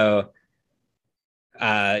 So,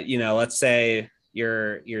 you know, let's say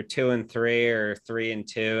you're 2-3 or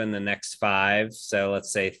 3-2 in the next 5. So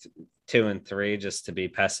let's say 2-3, just to be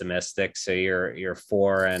pessimistic. So you're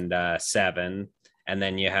 4-7, and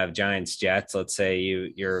then you have Giants Jets. Let's say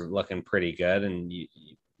you're looking pretty good, and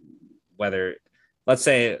whether, let's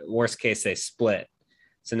say worst case they split.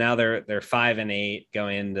 So now they're 5-8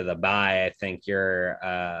 going into the bye. I think you're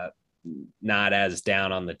not as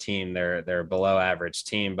down on the team. They're a below average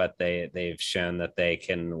team, but they've shown that they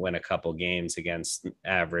can win a couple games against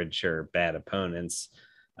average or bad opponents.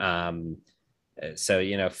 So,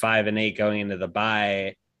 you know, 5-8 going into the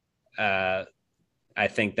bye, I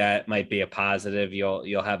think that might be a positive.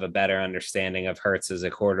 You'll have a better understanding of Hurts as a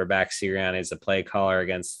quarterback, Sirianni as a play caller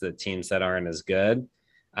against the teams that aren't as good.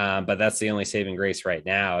 But that's the only saving grace right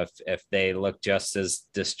now. If they look just as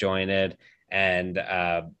disjointed and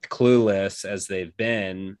clueless as they've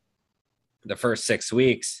been the first 6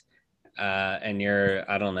 weeks, and you're,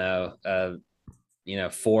 I don't know, you know,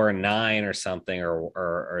 4-9 or something,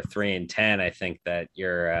 or 3-10, I think that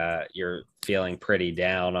you're feeling pretty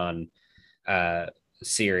down on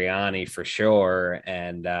Sirianni for sure,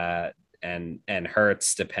 and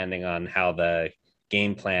Hurts, depending on how the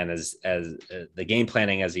game plan as the game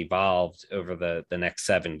planning has evolved over the next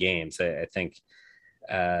 7 games. I think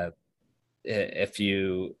if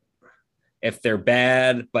they're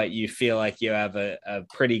bad, but you feel like you have a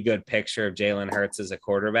pretty good picture of Jalen Hurts as a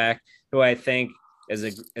quarterback, who I think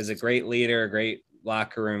is a great leader, a great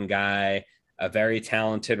locker room guy, a very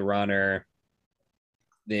talented runner,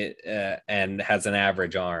 and has an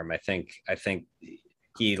average arm. I think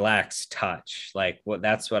he lacks touch. Like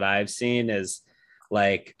that's what I've seen is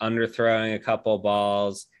like underthrowing a couple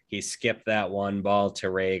balls. He skipped that one ball to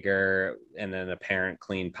Rager in an apparent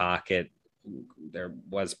clean pocket. There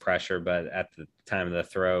was pressure, but at the time of the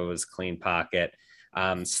throw, it was clean pocket.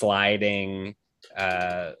 Sliding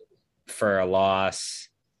for a loss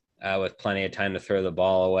with plenty of time to throw the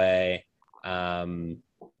ball away.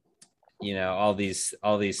 all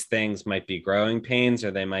these things might be growing pains,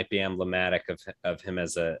 or they might be emblematic of him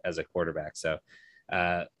as a quarterback. So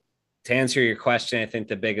to answer your question, I think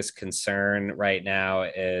the biggest concern right now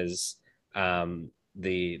is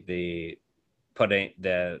the putting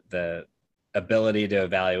the ability to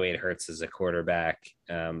evaluate Hurts as a quarterback,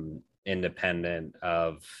 independent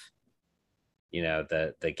of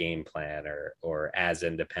the game plan, or as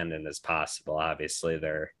independent as possible. Obviously,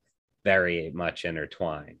 they're very much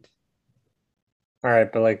intertwined. All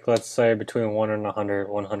right, but like let's say between 1 and 100,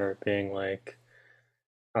 100 being like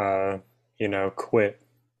uh quit.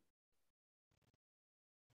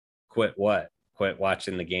 Quit what? Quit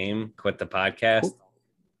watching the game? Quit the podcast? Qu-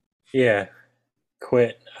 Yeah,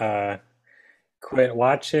 quit quit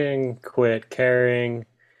watching, quit caring,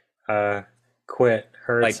 uh quit Like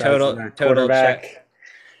Hurts as total the total check. quarterback.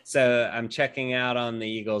 So I'm checking out on the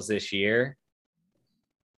Eagles this year.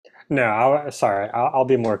 No, sorry, I'll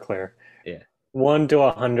be more clear. Yeah. 1 to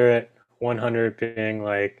 100, 100 being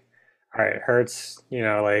like, all right, Hurts,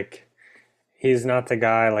 like he's not the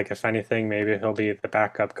guy. Like, if anything, maybe he'll be the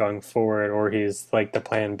backup going forward, or he's like the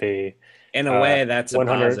plan B. In a way, that's a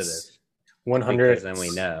 100, positive, because 100. then we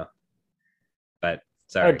know. But Oh,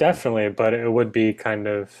 sorry. definitely, but it would be kind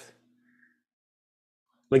of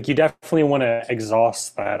like you definitely want to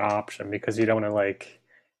exhaust that option because you don't want to like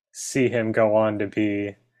see him go on to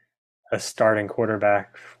be a starting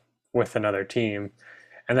quarterback with another team.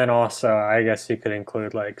 And then also, I guess you could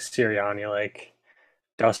include like Sirianni, like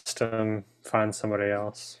dust him, find somebody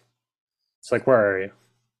else. It's like, where are you?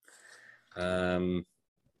 Um,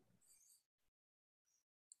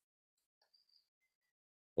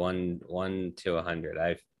 1 to 100.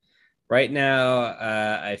 I've right now.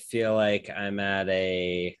 I feel like I'm at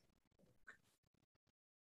a.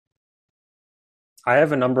 I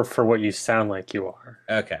have a number for what you sound like you are,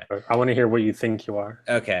 Okay. but I want to hear what you think you are.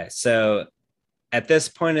 Okay. So at this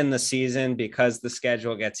point in the season, because the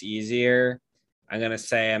schedule gets easier, I'm gonna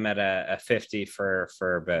say I'm at a 50 for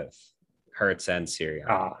both Hertz and Sirianni.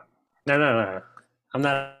 Ah, no, no, no. I'm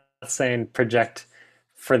not saying project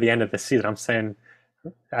for the end of the season. I'm saying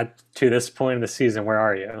to this point in the season, where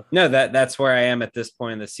are you? No, that's where I am at this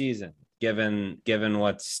point in the season, given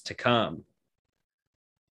what's to come.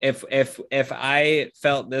 If I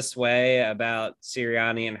felt this way about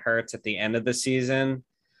Sirianni and Hertz at the end of the season,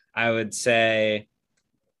 I would say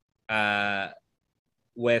uh,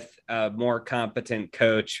 with a more competent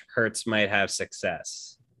coach, Hertz might have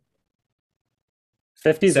success.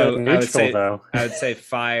 50 is like So neutral, though. I would say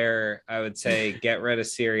fire. I would say get rid of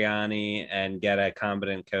Sirianni and get a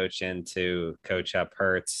competent coach in to coach up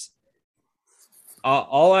Hertz.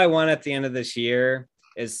 All I want at the end of this year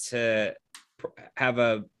is to have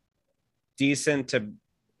a decent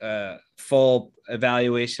to full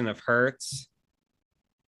evaluation of Hertz.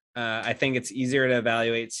 I think it's easier to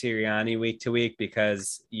evaluate Sirianni week to week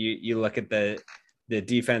because you look at the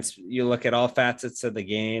defense, you look at all facets of the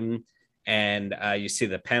game, and you see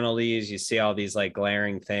the penalties, you see all these like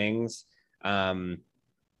glaring things.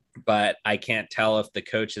 But I can't tell if the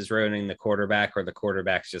coach is ruining the quarterback or the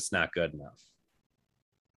quarterback's just not good enough.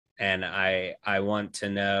 And I want to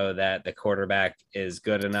know that the quarterback is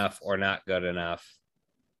good enough or not good enough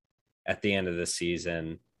at the end of the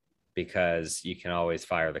season, because you can always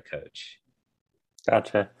fire the coach.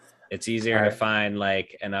 Gotcha. It's All easier to right. find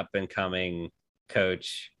like an up and coming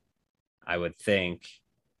coach, I would think,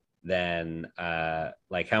 than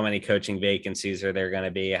like how many coaching vacancies are there going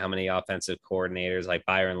to be? How many offensive coordinators? Like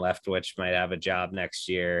Byron Leftwich might have a job next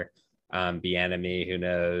year. Bieniemy, who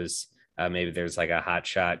knows? Maybe there's like a hot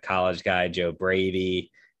shot college guy, Joe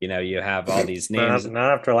Brady. You have all these names.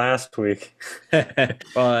 Not after last week. Well,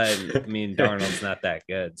 I mean, Darnold's not that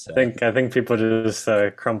good, so I think people just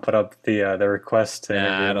crumpled up the request to nah, I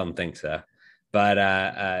interview. don't think so.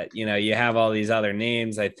 But you have all these other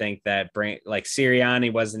names. I think that bring like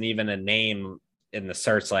Sirianni wasn't even a name in the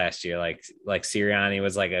search last year. Like Sirianni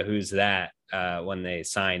was like a who's that when they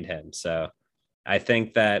signed him. So I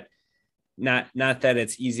think that not that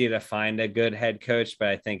it's easy to find a good head coach, but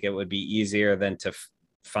I think it would be easier than to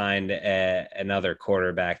find another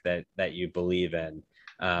quarterback that you believe in.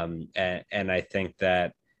 And I think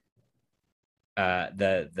that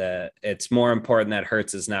the it's more important that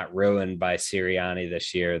Hertz is not ruined by Sirianni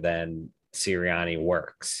this year than Sirianni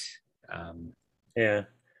works. Yeah.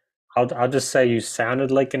 I'll just say you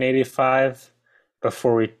sounded like an 85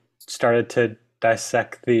 before we started to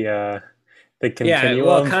dissect the Yeah, well,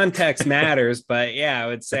 continuum. context matters, but yeah, I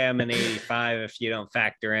would say I'm an 85 if you don't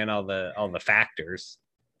factor in all the factors.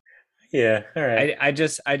 Yeah, all right. I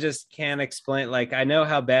just can't explain. Like I know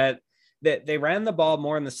how bad that they ran the ball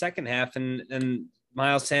more in the second half, and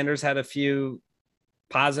Miles Sanders had a few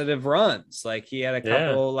positive runs. Like he had a Yeah.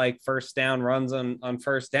 couple like first down runs on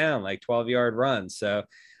first down, like 12-yard runs. So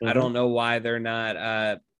I Hmm. don't know why they're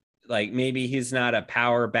not like maybe he's not a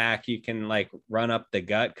power back you can like run up the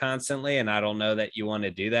gut constantly. And I don't know that you want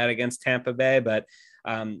to do that against Tampa Bay, but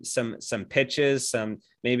some pitches, some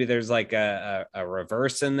maybe there's like a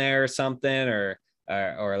reverse in there or something, or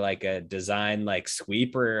like a design like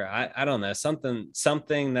sweeper. I don't know,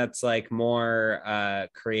 something that's like more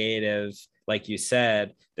creative. Like you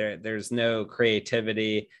said, there's no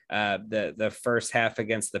creativity. The first half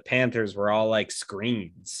against the Panthers were all like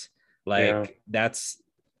screens. Yeah. Like that's,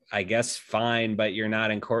 I guess, fine, but you're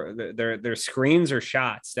not in court. Their screens or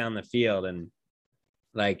shots down the field, and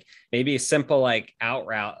like maybe a simple like out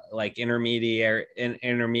route, like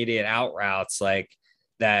intermediate out routes, like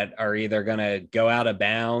that are either gonna go out of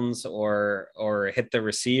bounds or hit the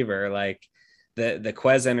receiver. Like the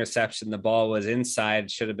Quez interception, the ball was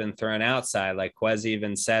inside, should have been thrown outside. Like Quez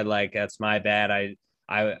even said, like, that's my bad.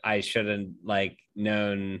 I should have like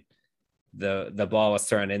known the ball was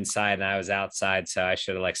thrown inside and I was outside, so I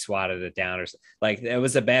should have like swatted it down, or like it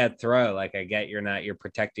was a bad throw. Like I get you're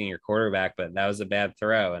protecting your quarterback, but that was a bad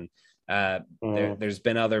throw. And Mm. there's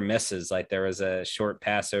been other misses. Like there was a short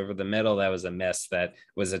pass over the middle that was a miss, that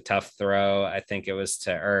was a tough throw. I think it was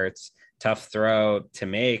to Ertz, tough throw to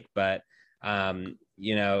make, but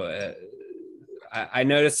you know. I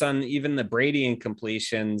noticed on even the Brady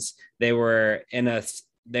incompletions, they were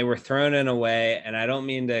thrown in a way, and I don't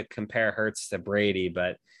mean to compare Hurts to Brady,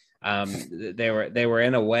 but they were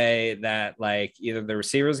in a way that like either the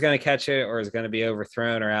receiver is going to catch it or is going to be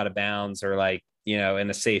overthrown or out of bounds, or like in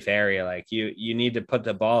a safe area. Like you need to put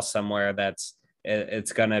the ball somewhere that's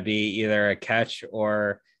it's going to be either a catch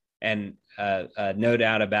or and no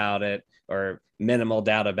doubt about it, or minimal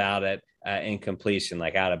doubt about it, incompletion,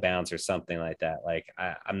 like out of bounds or something like that. Like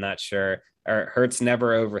I'm not sure. Or Hurts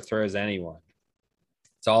never overthrows anyone.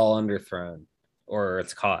 It's all underthrown, or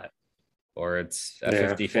it's caught, or it's a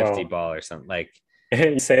Yeah. 50-50 Well, ball or something. Like,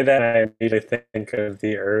 you say that, I immediately think of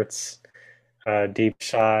the Ertz deep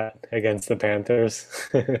shot against the Panthers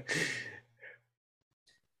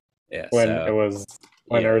yeah, when it so was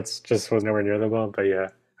when yeah, Ertz just was nowhere near the ball. But yeah,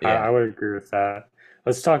 I yeah. would agree with that.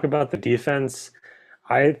 Let's talk about the defense.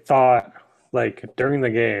 I thought like during the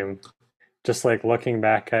game, just like looking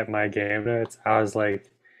back at my game notes, I was like,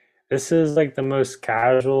 this is like the most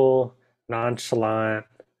casual, nonchalant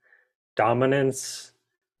dominance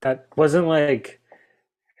that wasn't like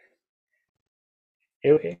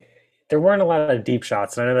it, there weren't a lot of deep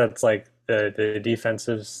shots. And I know that's like the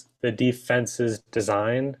defense's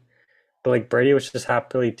design, but like Brady was just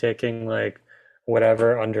happily taking like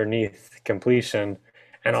whatever underneath completion.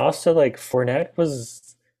 And also like Fournette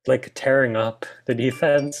was like tearing up the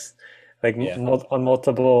defense like Yeah. on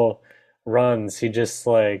multiple runs. He just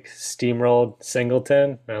like steamrolled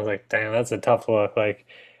Singleton. And I was like, damn, that's a tough look. Like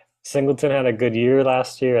Singleton had a good year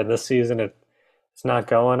last year, and this season it's not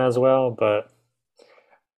going as well, but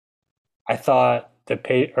I thought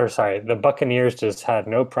the Buccaneers just had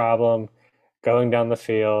no problem going down the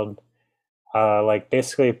field, like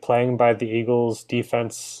basically playing by the Eagles'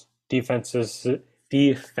 defenses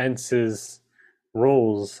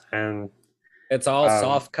rules, and It's all um,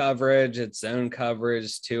 soft coverage, it's zone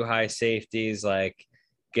coverage, two high safeties, like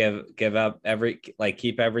give up every, like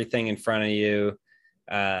keep everything in front of you.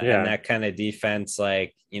 And yeah, that kind of defense,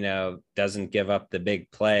 like, doesn't give up the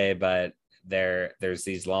big play, but there's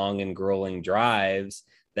these long and grueling drives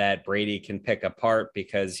that Brady can pick apart,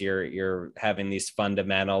 because you're having these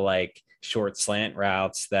fundamental like short slant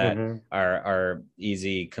routes that hmm are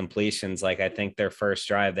easy completions. Like I think their first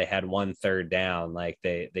drive they had one third down, like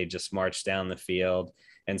they just marched down the field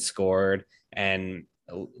and scored. And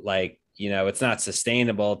like it's not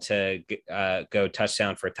sustainable to go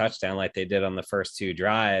touchdown for touchdown like they did on the first two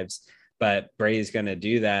drives, but Brady's going to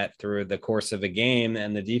do that through the course of a game,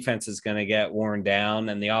 and the defense is going to get worn down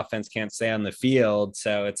and the offense can't stay on the field.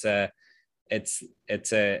 So it's a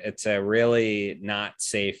really not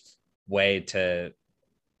safe way to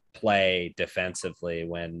play defensively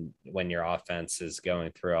when your offense is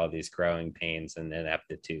going through all these growing pains and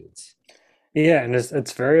ineptitudes. yeah, and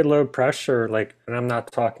it's very low pressure. Like, and I'm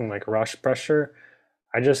not talking like rush pressure.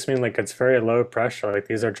 I just mean like it's very low pressure. Like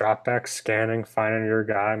these are dropbacks, scanning, finding your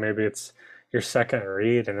guy. Maybe it's your second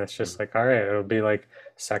read, and it's just like, all right, it'll be like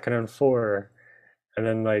 2nd and 4, and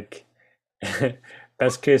then like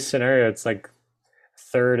best case scenario, it's like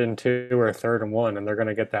 3rd and 2 or 3rd and 1, and they're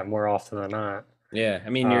gonna get that more often than not. Yeah, I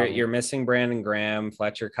mean you're Um, you're missing Brandon Graham.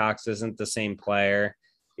 Fletcher Cox isn't the same player.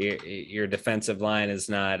 your defensive line is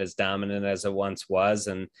not as dominant as it once was,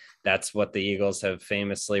 and that's what the Eagles have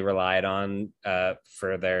famously relied on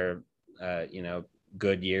for their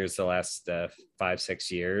good years the last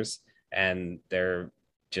 5-6 years, and they're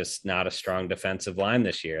just not a strong defensive line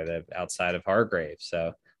this year. That outside of Hargrave,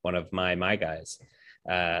 so one of my guys.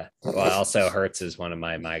 Well, also Hurts is one of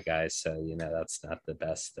my guys, so that's not the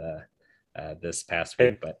best this past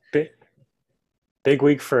week, Big, but big, big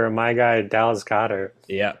week for my guy Dallas Goedert.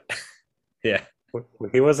 yeah, yeah,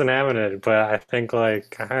 He wasn't having it, but I think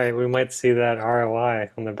like all right, we might see that ROI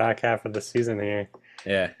on the back half of the season here.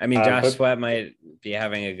 yeah. I mean, Josh But Sweat might be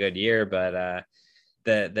having a good year, but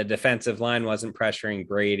the defensive line wasn't pressuring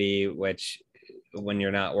Brady, which when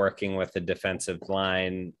you're not working with the defensive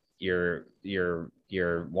line, you're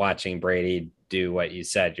watching Brady do what you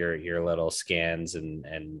said, your little scans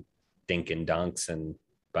and dink and dunks, and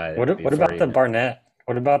by what before about you the know. Barnett?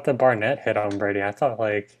 What about the Barnett hit on Brady? I thought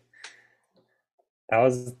like that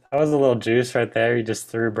was a little juice right there. He just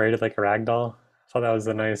threw Brady like a rag doll. I thought that was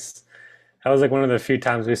a nice. That was like one of the few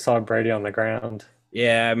times we saw Brady on the ground.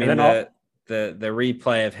 Yeah, I And mean then all the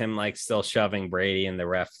replay of him like still shoving Brady and the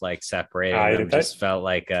ref like separating them that just felt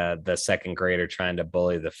like the second grader trying to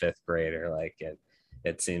bully the fifth grader. Like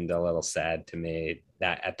it seemed a little sad to me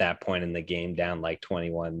that at that point in the game, down like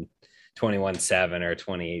 21-7 or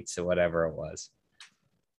 28, so whatever it was.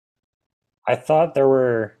 I thought there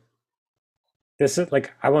were this is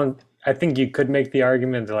like I think you could make the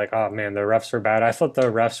argument that like oh man the refs were bad. I thought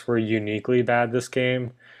the refs were uniquely bad this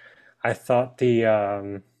game. I thought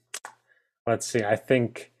the let's see, I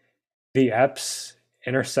think the Epps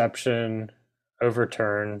interception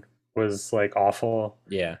overturn was like awful.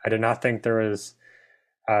 Yeah. I did not think there was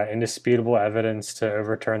indisputable evidence to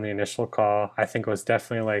overturn the initial call. I think it was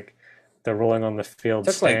definitely like the ruling on the field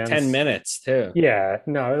Took like 10 stands. minutes too. Yeah,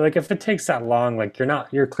 no, like if it takes that long, like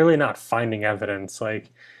you're clearly not finding evidence. Like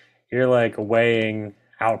you're like weighing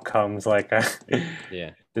outcomes. Like,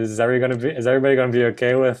 Yeah. is everybody gonna be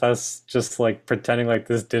okay with us just like pretending like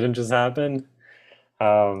this didn't just happen?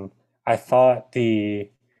 I thought the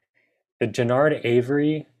Jannard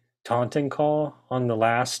Avery taunting call on the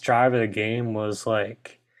last drive of the game was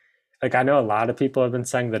like I know a lot of people have been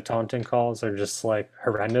saying the taunting calls are just like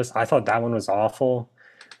horrendous. I thought that one was awful.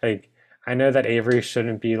 Like I know that Avery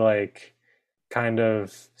shouldn't be like kind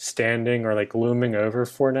of standing or like looming over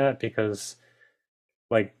Fournette because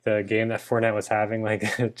like the game that Fournette was having, like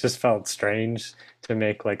it just felt strange to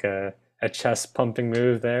make like a chest pumping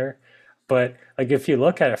move there. But like if you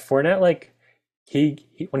look at it, Fournette like he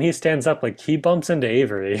when he stands up, like he bumps into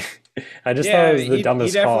Avery. I just thought it Yeah, was the he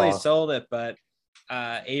dumbest definitely call. sold it, but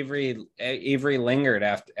Avery lingered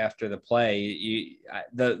after the play.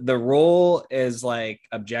 The rule is like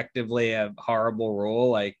objectively a horrible rule.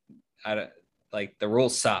 Like like the rule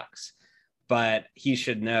sucks, but he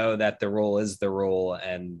should know that the rule is the rule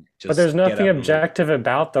and But just there's get nothing up and leave. objective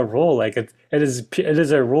about the rule. Like it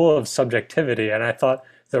is a rule of subjectivity, and I thought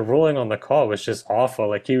the ruling on the call was just awful.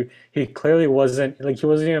 Like he clearly wasn't like he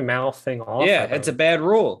wasn't even mouthing off Yeah, at it's a him. bad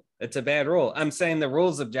rule. It's a bad rule. I'm saying the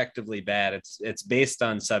rule's objectively bad. It's based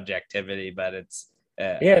on subjectivity, but it's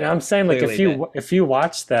Yeah, and I'm saying like clearly bad. if you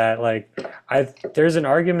watch that, like I there's an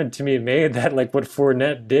argument to be made that like what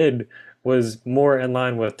Fournette did was more in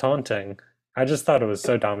line with taunting. I just thought it was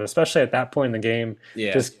so dumb, especially at that point in the game,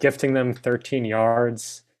 Yeah, just gifting them 13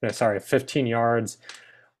 yards, no, sorry, 15 yards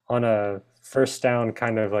on a first down,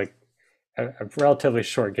 kind of like a relatively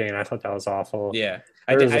short gain. I thought that was awful. yeah.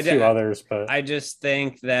 There was a few others, but I just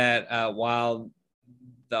think that while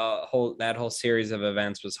that whole series of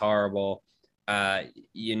events was horrible,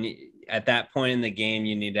 you need at that point in the game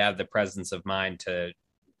you need to have the presence of mind to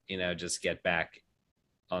just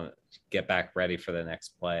on get back ready for the next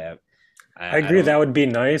play. I I agree don't. that would be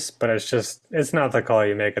nice, but it's not the call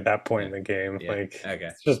you make at that point Yeah, in the game. yeah. Like Okay.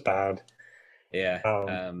 it's just bad. Yeah.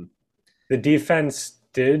 Um, the defense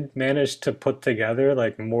did manage to put together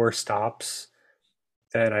like more stops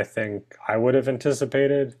than I think I would have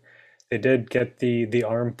anticipated. They did get the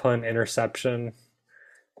arm punt interception.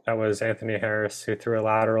 That was Anthony Harris who threw a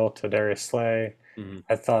lateral to Darius Slay. Mhm.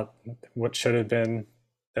 I thought what should have been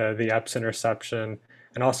the Epps interception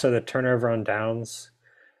and also the turnover on downs.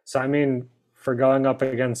 So I mean, for going up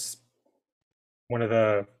against one of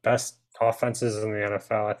the best offenses in the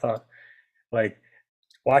NFL, I thought like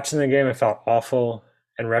watching the game, it felt awful.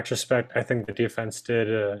 In retrospect, I think the defense did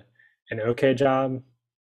an okay job.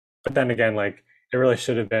 But then again, like it really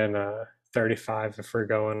should have been 35 if we're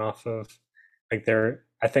going off of like they're.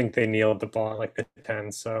 I think they kneeled the ball at like the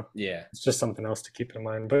 10, so Yeah. it's just something else to keep in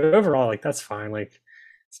mind. But overall, like that's fine. Like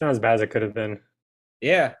it's not as bad as it could have been.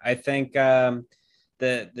 Yeah. I think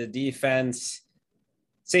the defense.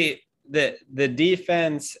 See, the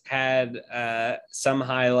defense had some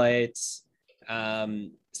highlights,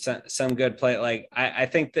 some good play. Like I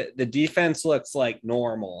think that the defense looks like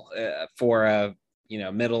normal for a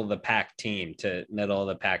middle of the pack team to middle of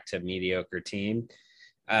the pack to mediocre team,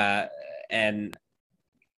 and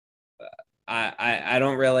I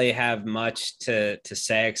don't really have much to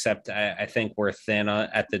say except I think we're thin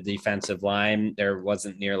at the defensive line. There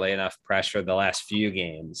wasn't nearly enough pressure the last few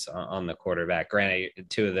games on the quarterback. Granted,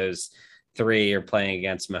 two of those three are playing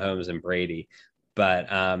against Mahomes and Brady, but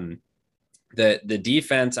the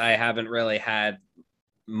defense I haven't really had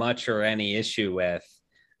much or any issue with.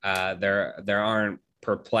 There aren't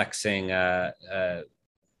perplexing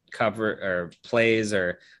cover or plays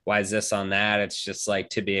or why is this on that. It's just like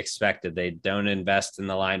to be expected. They don't invest in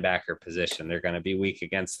the linebacker position. They're going to be weak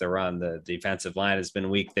against the run. The defensive line has been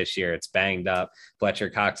weak this year. It's banged up. Fletcher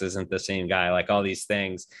Cox isn't the same guy. Like all these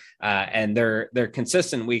things, and they're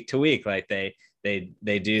consistent week to week. Like they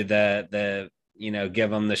do the give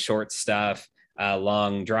them the short stuff,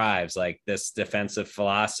 long drives. Like this defensive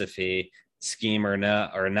philosophy, scheme or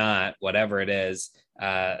not, whatever it is.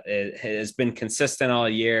 It has been consistent all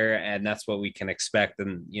year, and that's what we can expect.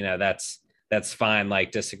 And that's fine.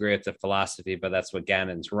 Like disagree with the philosophy, but that's what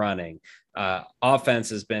Gannon's running. Offense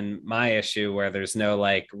has been my issue, where there's no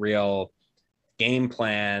like real game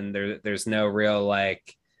plan. There's no real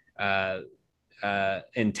like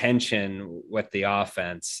intention with the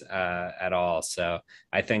offense at all. So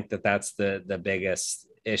I think that's the biggest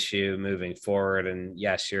issue moving forward. And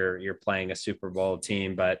yes, you're playing a Super Bowl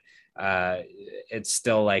team, but it's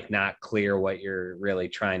still like not clear what you're really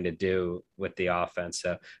trying to do with the offense.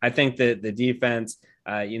 So I think that the defense,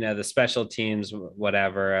 the special teams,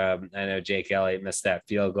 whatever. I know Jake Elliott missed that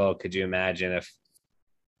field goal. Could you imagine if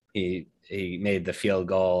he made the field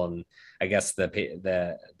goal and I guess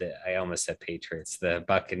the I almost said Patriots, the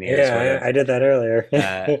Buccaneers. Yeah, I did that earlier.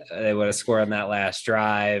 They would have scored on that last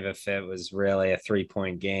drive if it was really a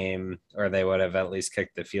 3-point game, or they would have at least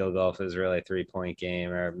kicked the field goal if it was really a 3-point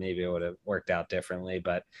game, or maybe it would have worked out differently.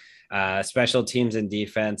 But special teams and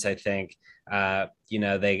defense, I think,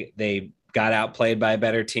 they got outplayed by a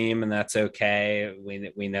better team, and that's okay.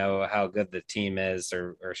 We know how good the team is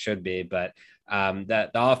or should be, but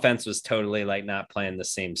that the offense was totally like not playing the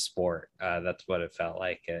same sport. That's what it felt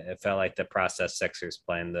like. It felt like the process Sixers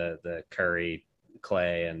playing the Curry,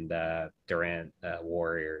 Clay, and Durant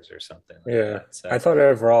Warriors or something like that. So I thought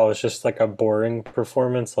overall it was just like a boring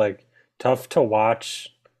performance, like tough to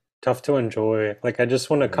watch, tough to enjoy. Like I just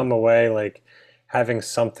want to come away like having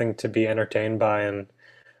something to be entertained by, and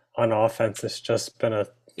on offense, it's just been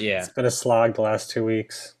it's been a slog the last 2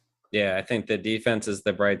 weeks. Yeah, I think the defense is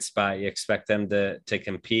the bright spot. You expect them to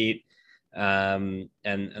compete, and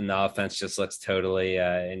the offense just looks totally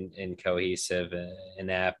incohesive,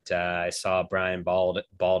 inept. I saw Brian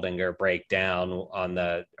Baldinger break down on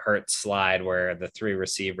the Hurts slide where the three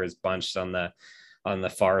receivers bunched on the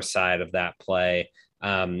far side of that play.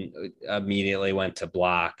 Immediately went to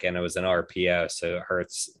block, and it was an RPO. So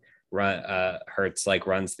Hurts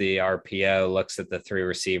runs the RPO, looks at the three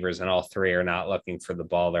receivers, and all three are not looking for the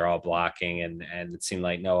ball. They're all blocking, and it seemed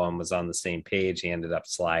like no one was on the same page. He ended up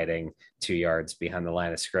sliding 2 yards behind the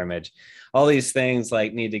line of scrimmage. All these things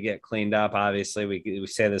like need to get cleaned up. Obviously, we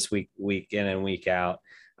say this week in and week out.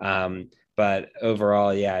 But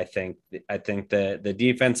overall, yeah, I think the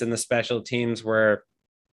defense and the special teams were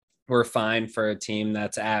fine for a team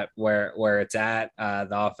that's at where it's at. The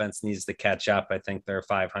offense needs to catch up. I think they're a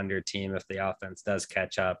 500 team if the offense does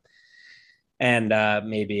catch up. And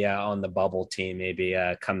maybe on the bubble team, maybe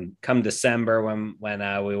come December when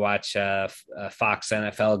we watch Fox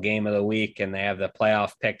NFL Game of the Week and they have the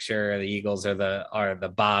playoff picture, the Eagles are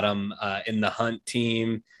the bottom in the hunt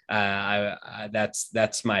team.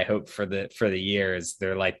 That's my hope for the year, is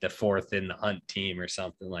they're like the fourth in the hunt team or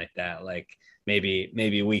something like that. Like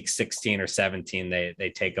maybe week 16 or 17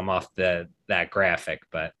 they take them off that graphic.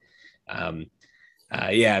 But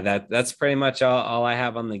that's pretty much all I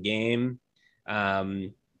have on the game. My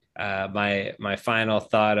final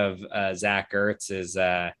thought of Zach Ertz is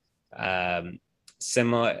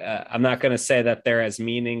similar. I'm not going to say that they're as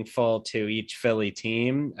meaningful to each Philly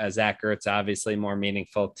team. Zach Ertz obviously more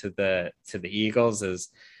meaningful to the Eagles,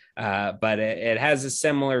 but it has a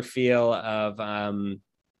similar feel of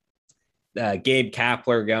Gabe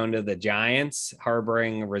Kapler going to the Giants,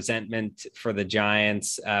 harboring resentment for the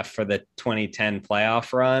Giants for the 2010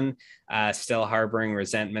 playoff run, still harboring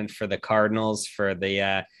resentment for the Cardinals for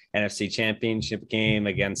the NFC Championship game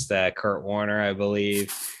against Kurt Warner, I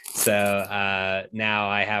believe. So now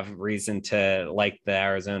I have reason to like the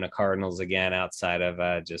Arizona Cardinals again, outside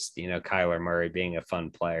of just, Kyler Murray being a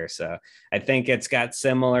fun player. So I think it's got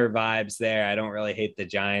similar vibes there. I don't really hate the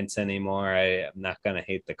Giants anymore. I'm not going to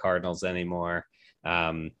hate the Cardinals anymore.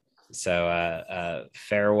 So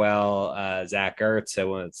farewell, Zach Ertz.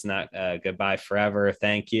 So it's not goodbye forever.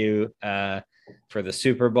 Thank you for the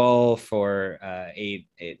Super Bowl, for eight,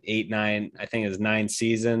 nine, I think it was 9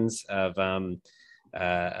 seasons of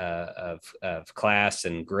class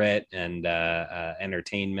and grit and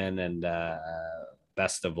entertainment, and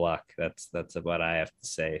best of luck. That's what I have to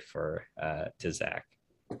say for to Zach.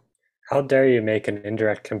 How dare you make an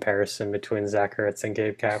indirect comparison between Zach Ertz and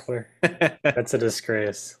Gabe Kapler? That's a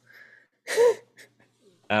disgrace.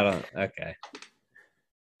 I don't. Okay.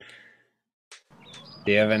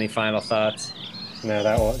 Do you have any final thoughts? No,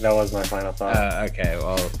 that was my final thought. Okay.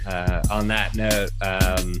 Well, on that note,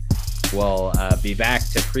 we'll be back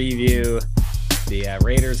to preview the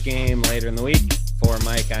Raiders game later in the week. For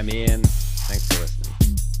Mike, I'm Ian.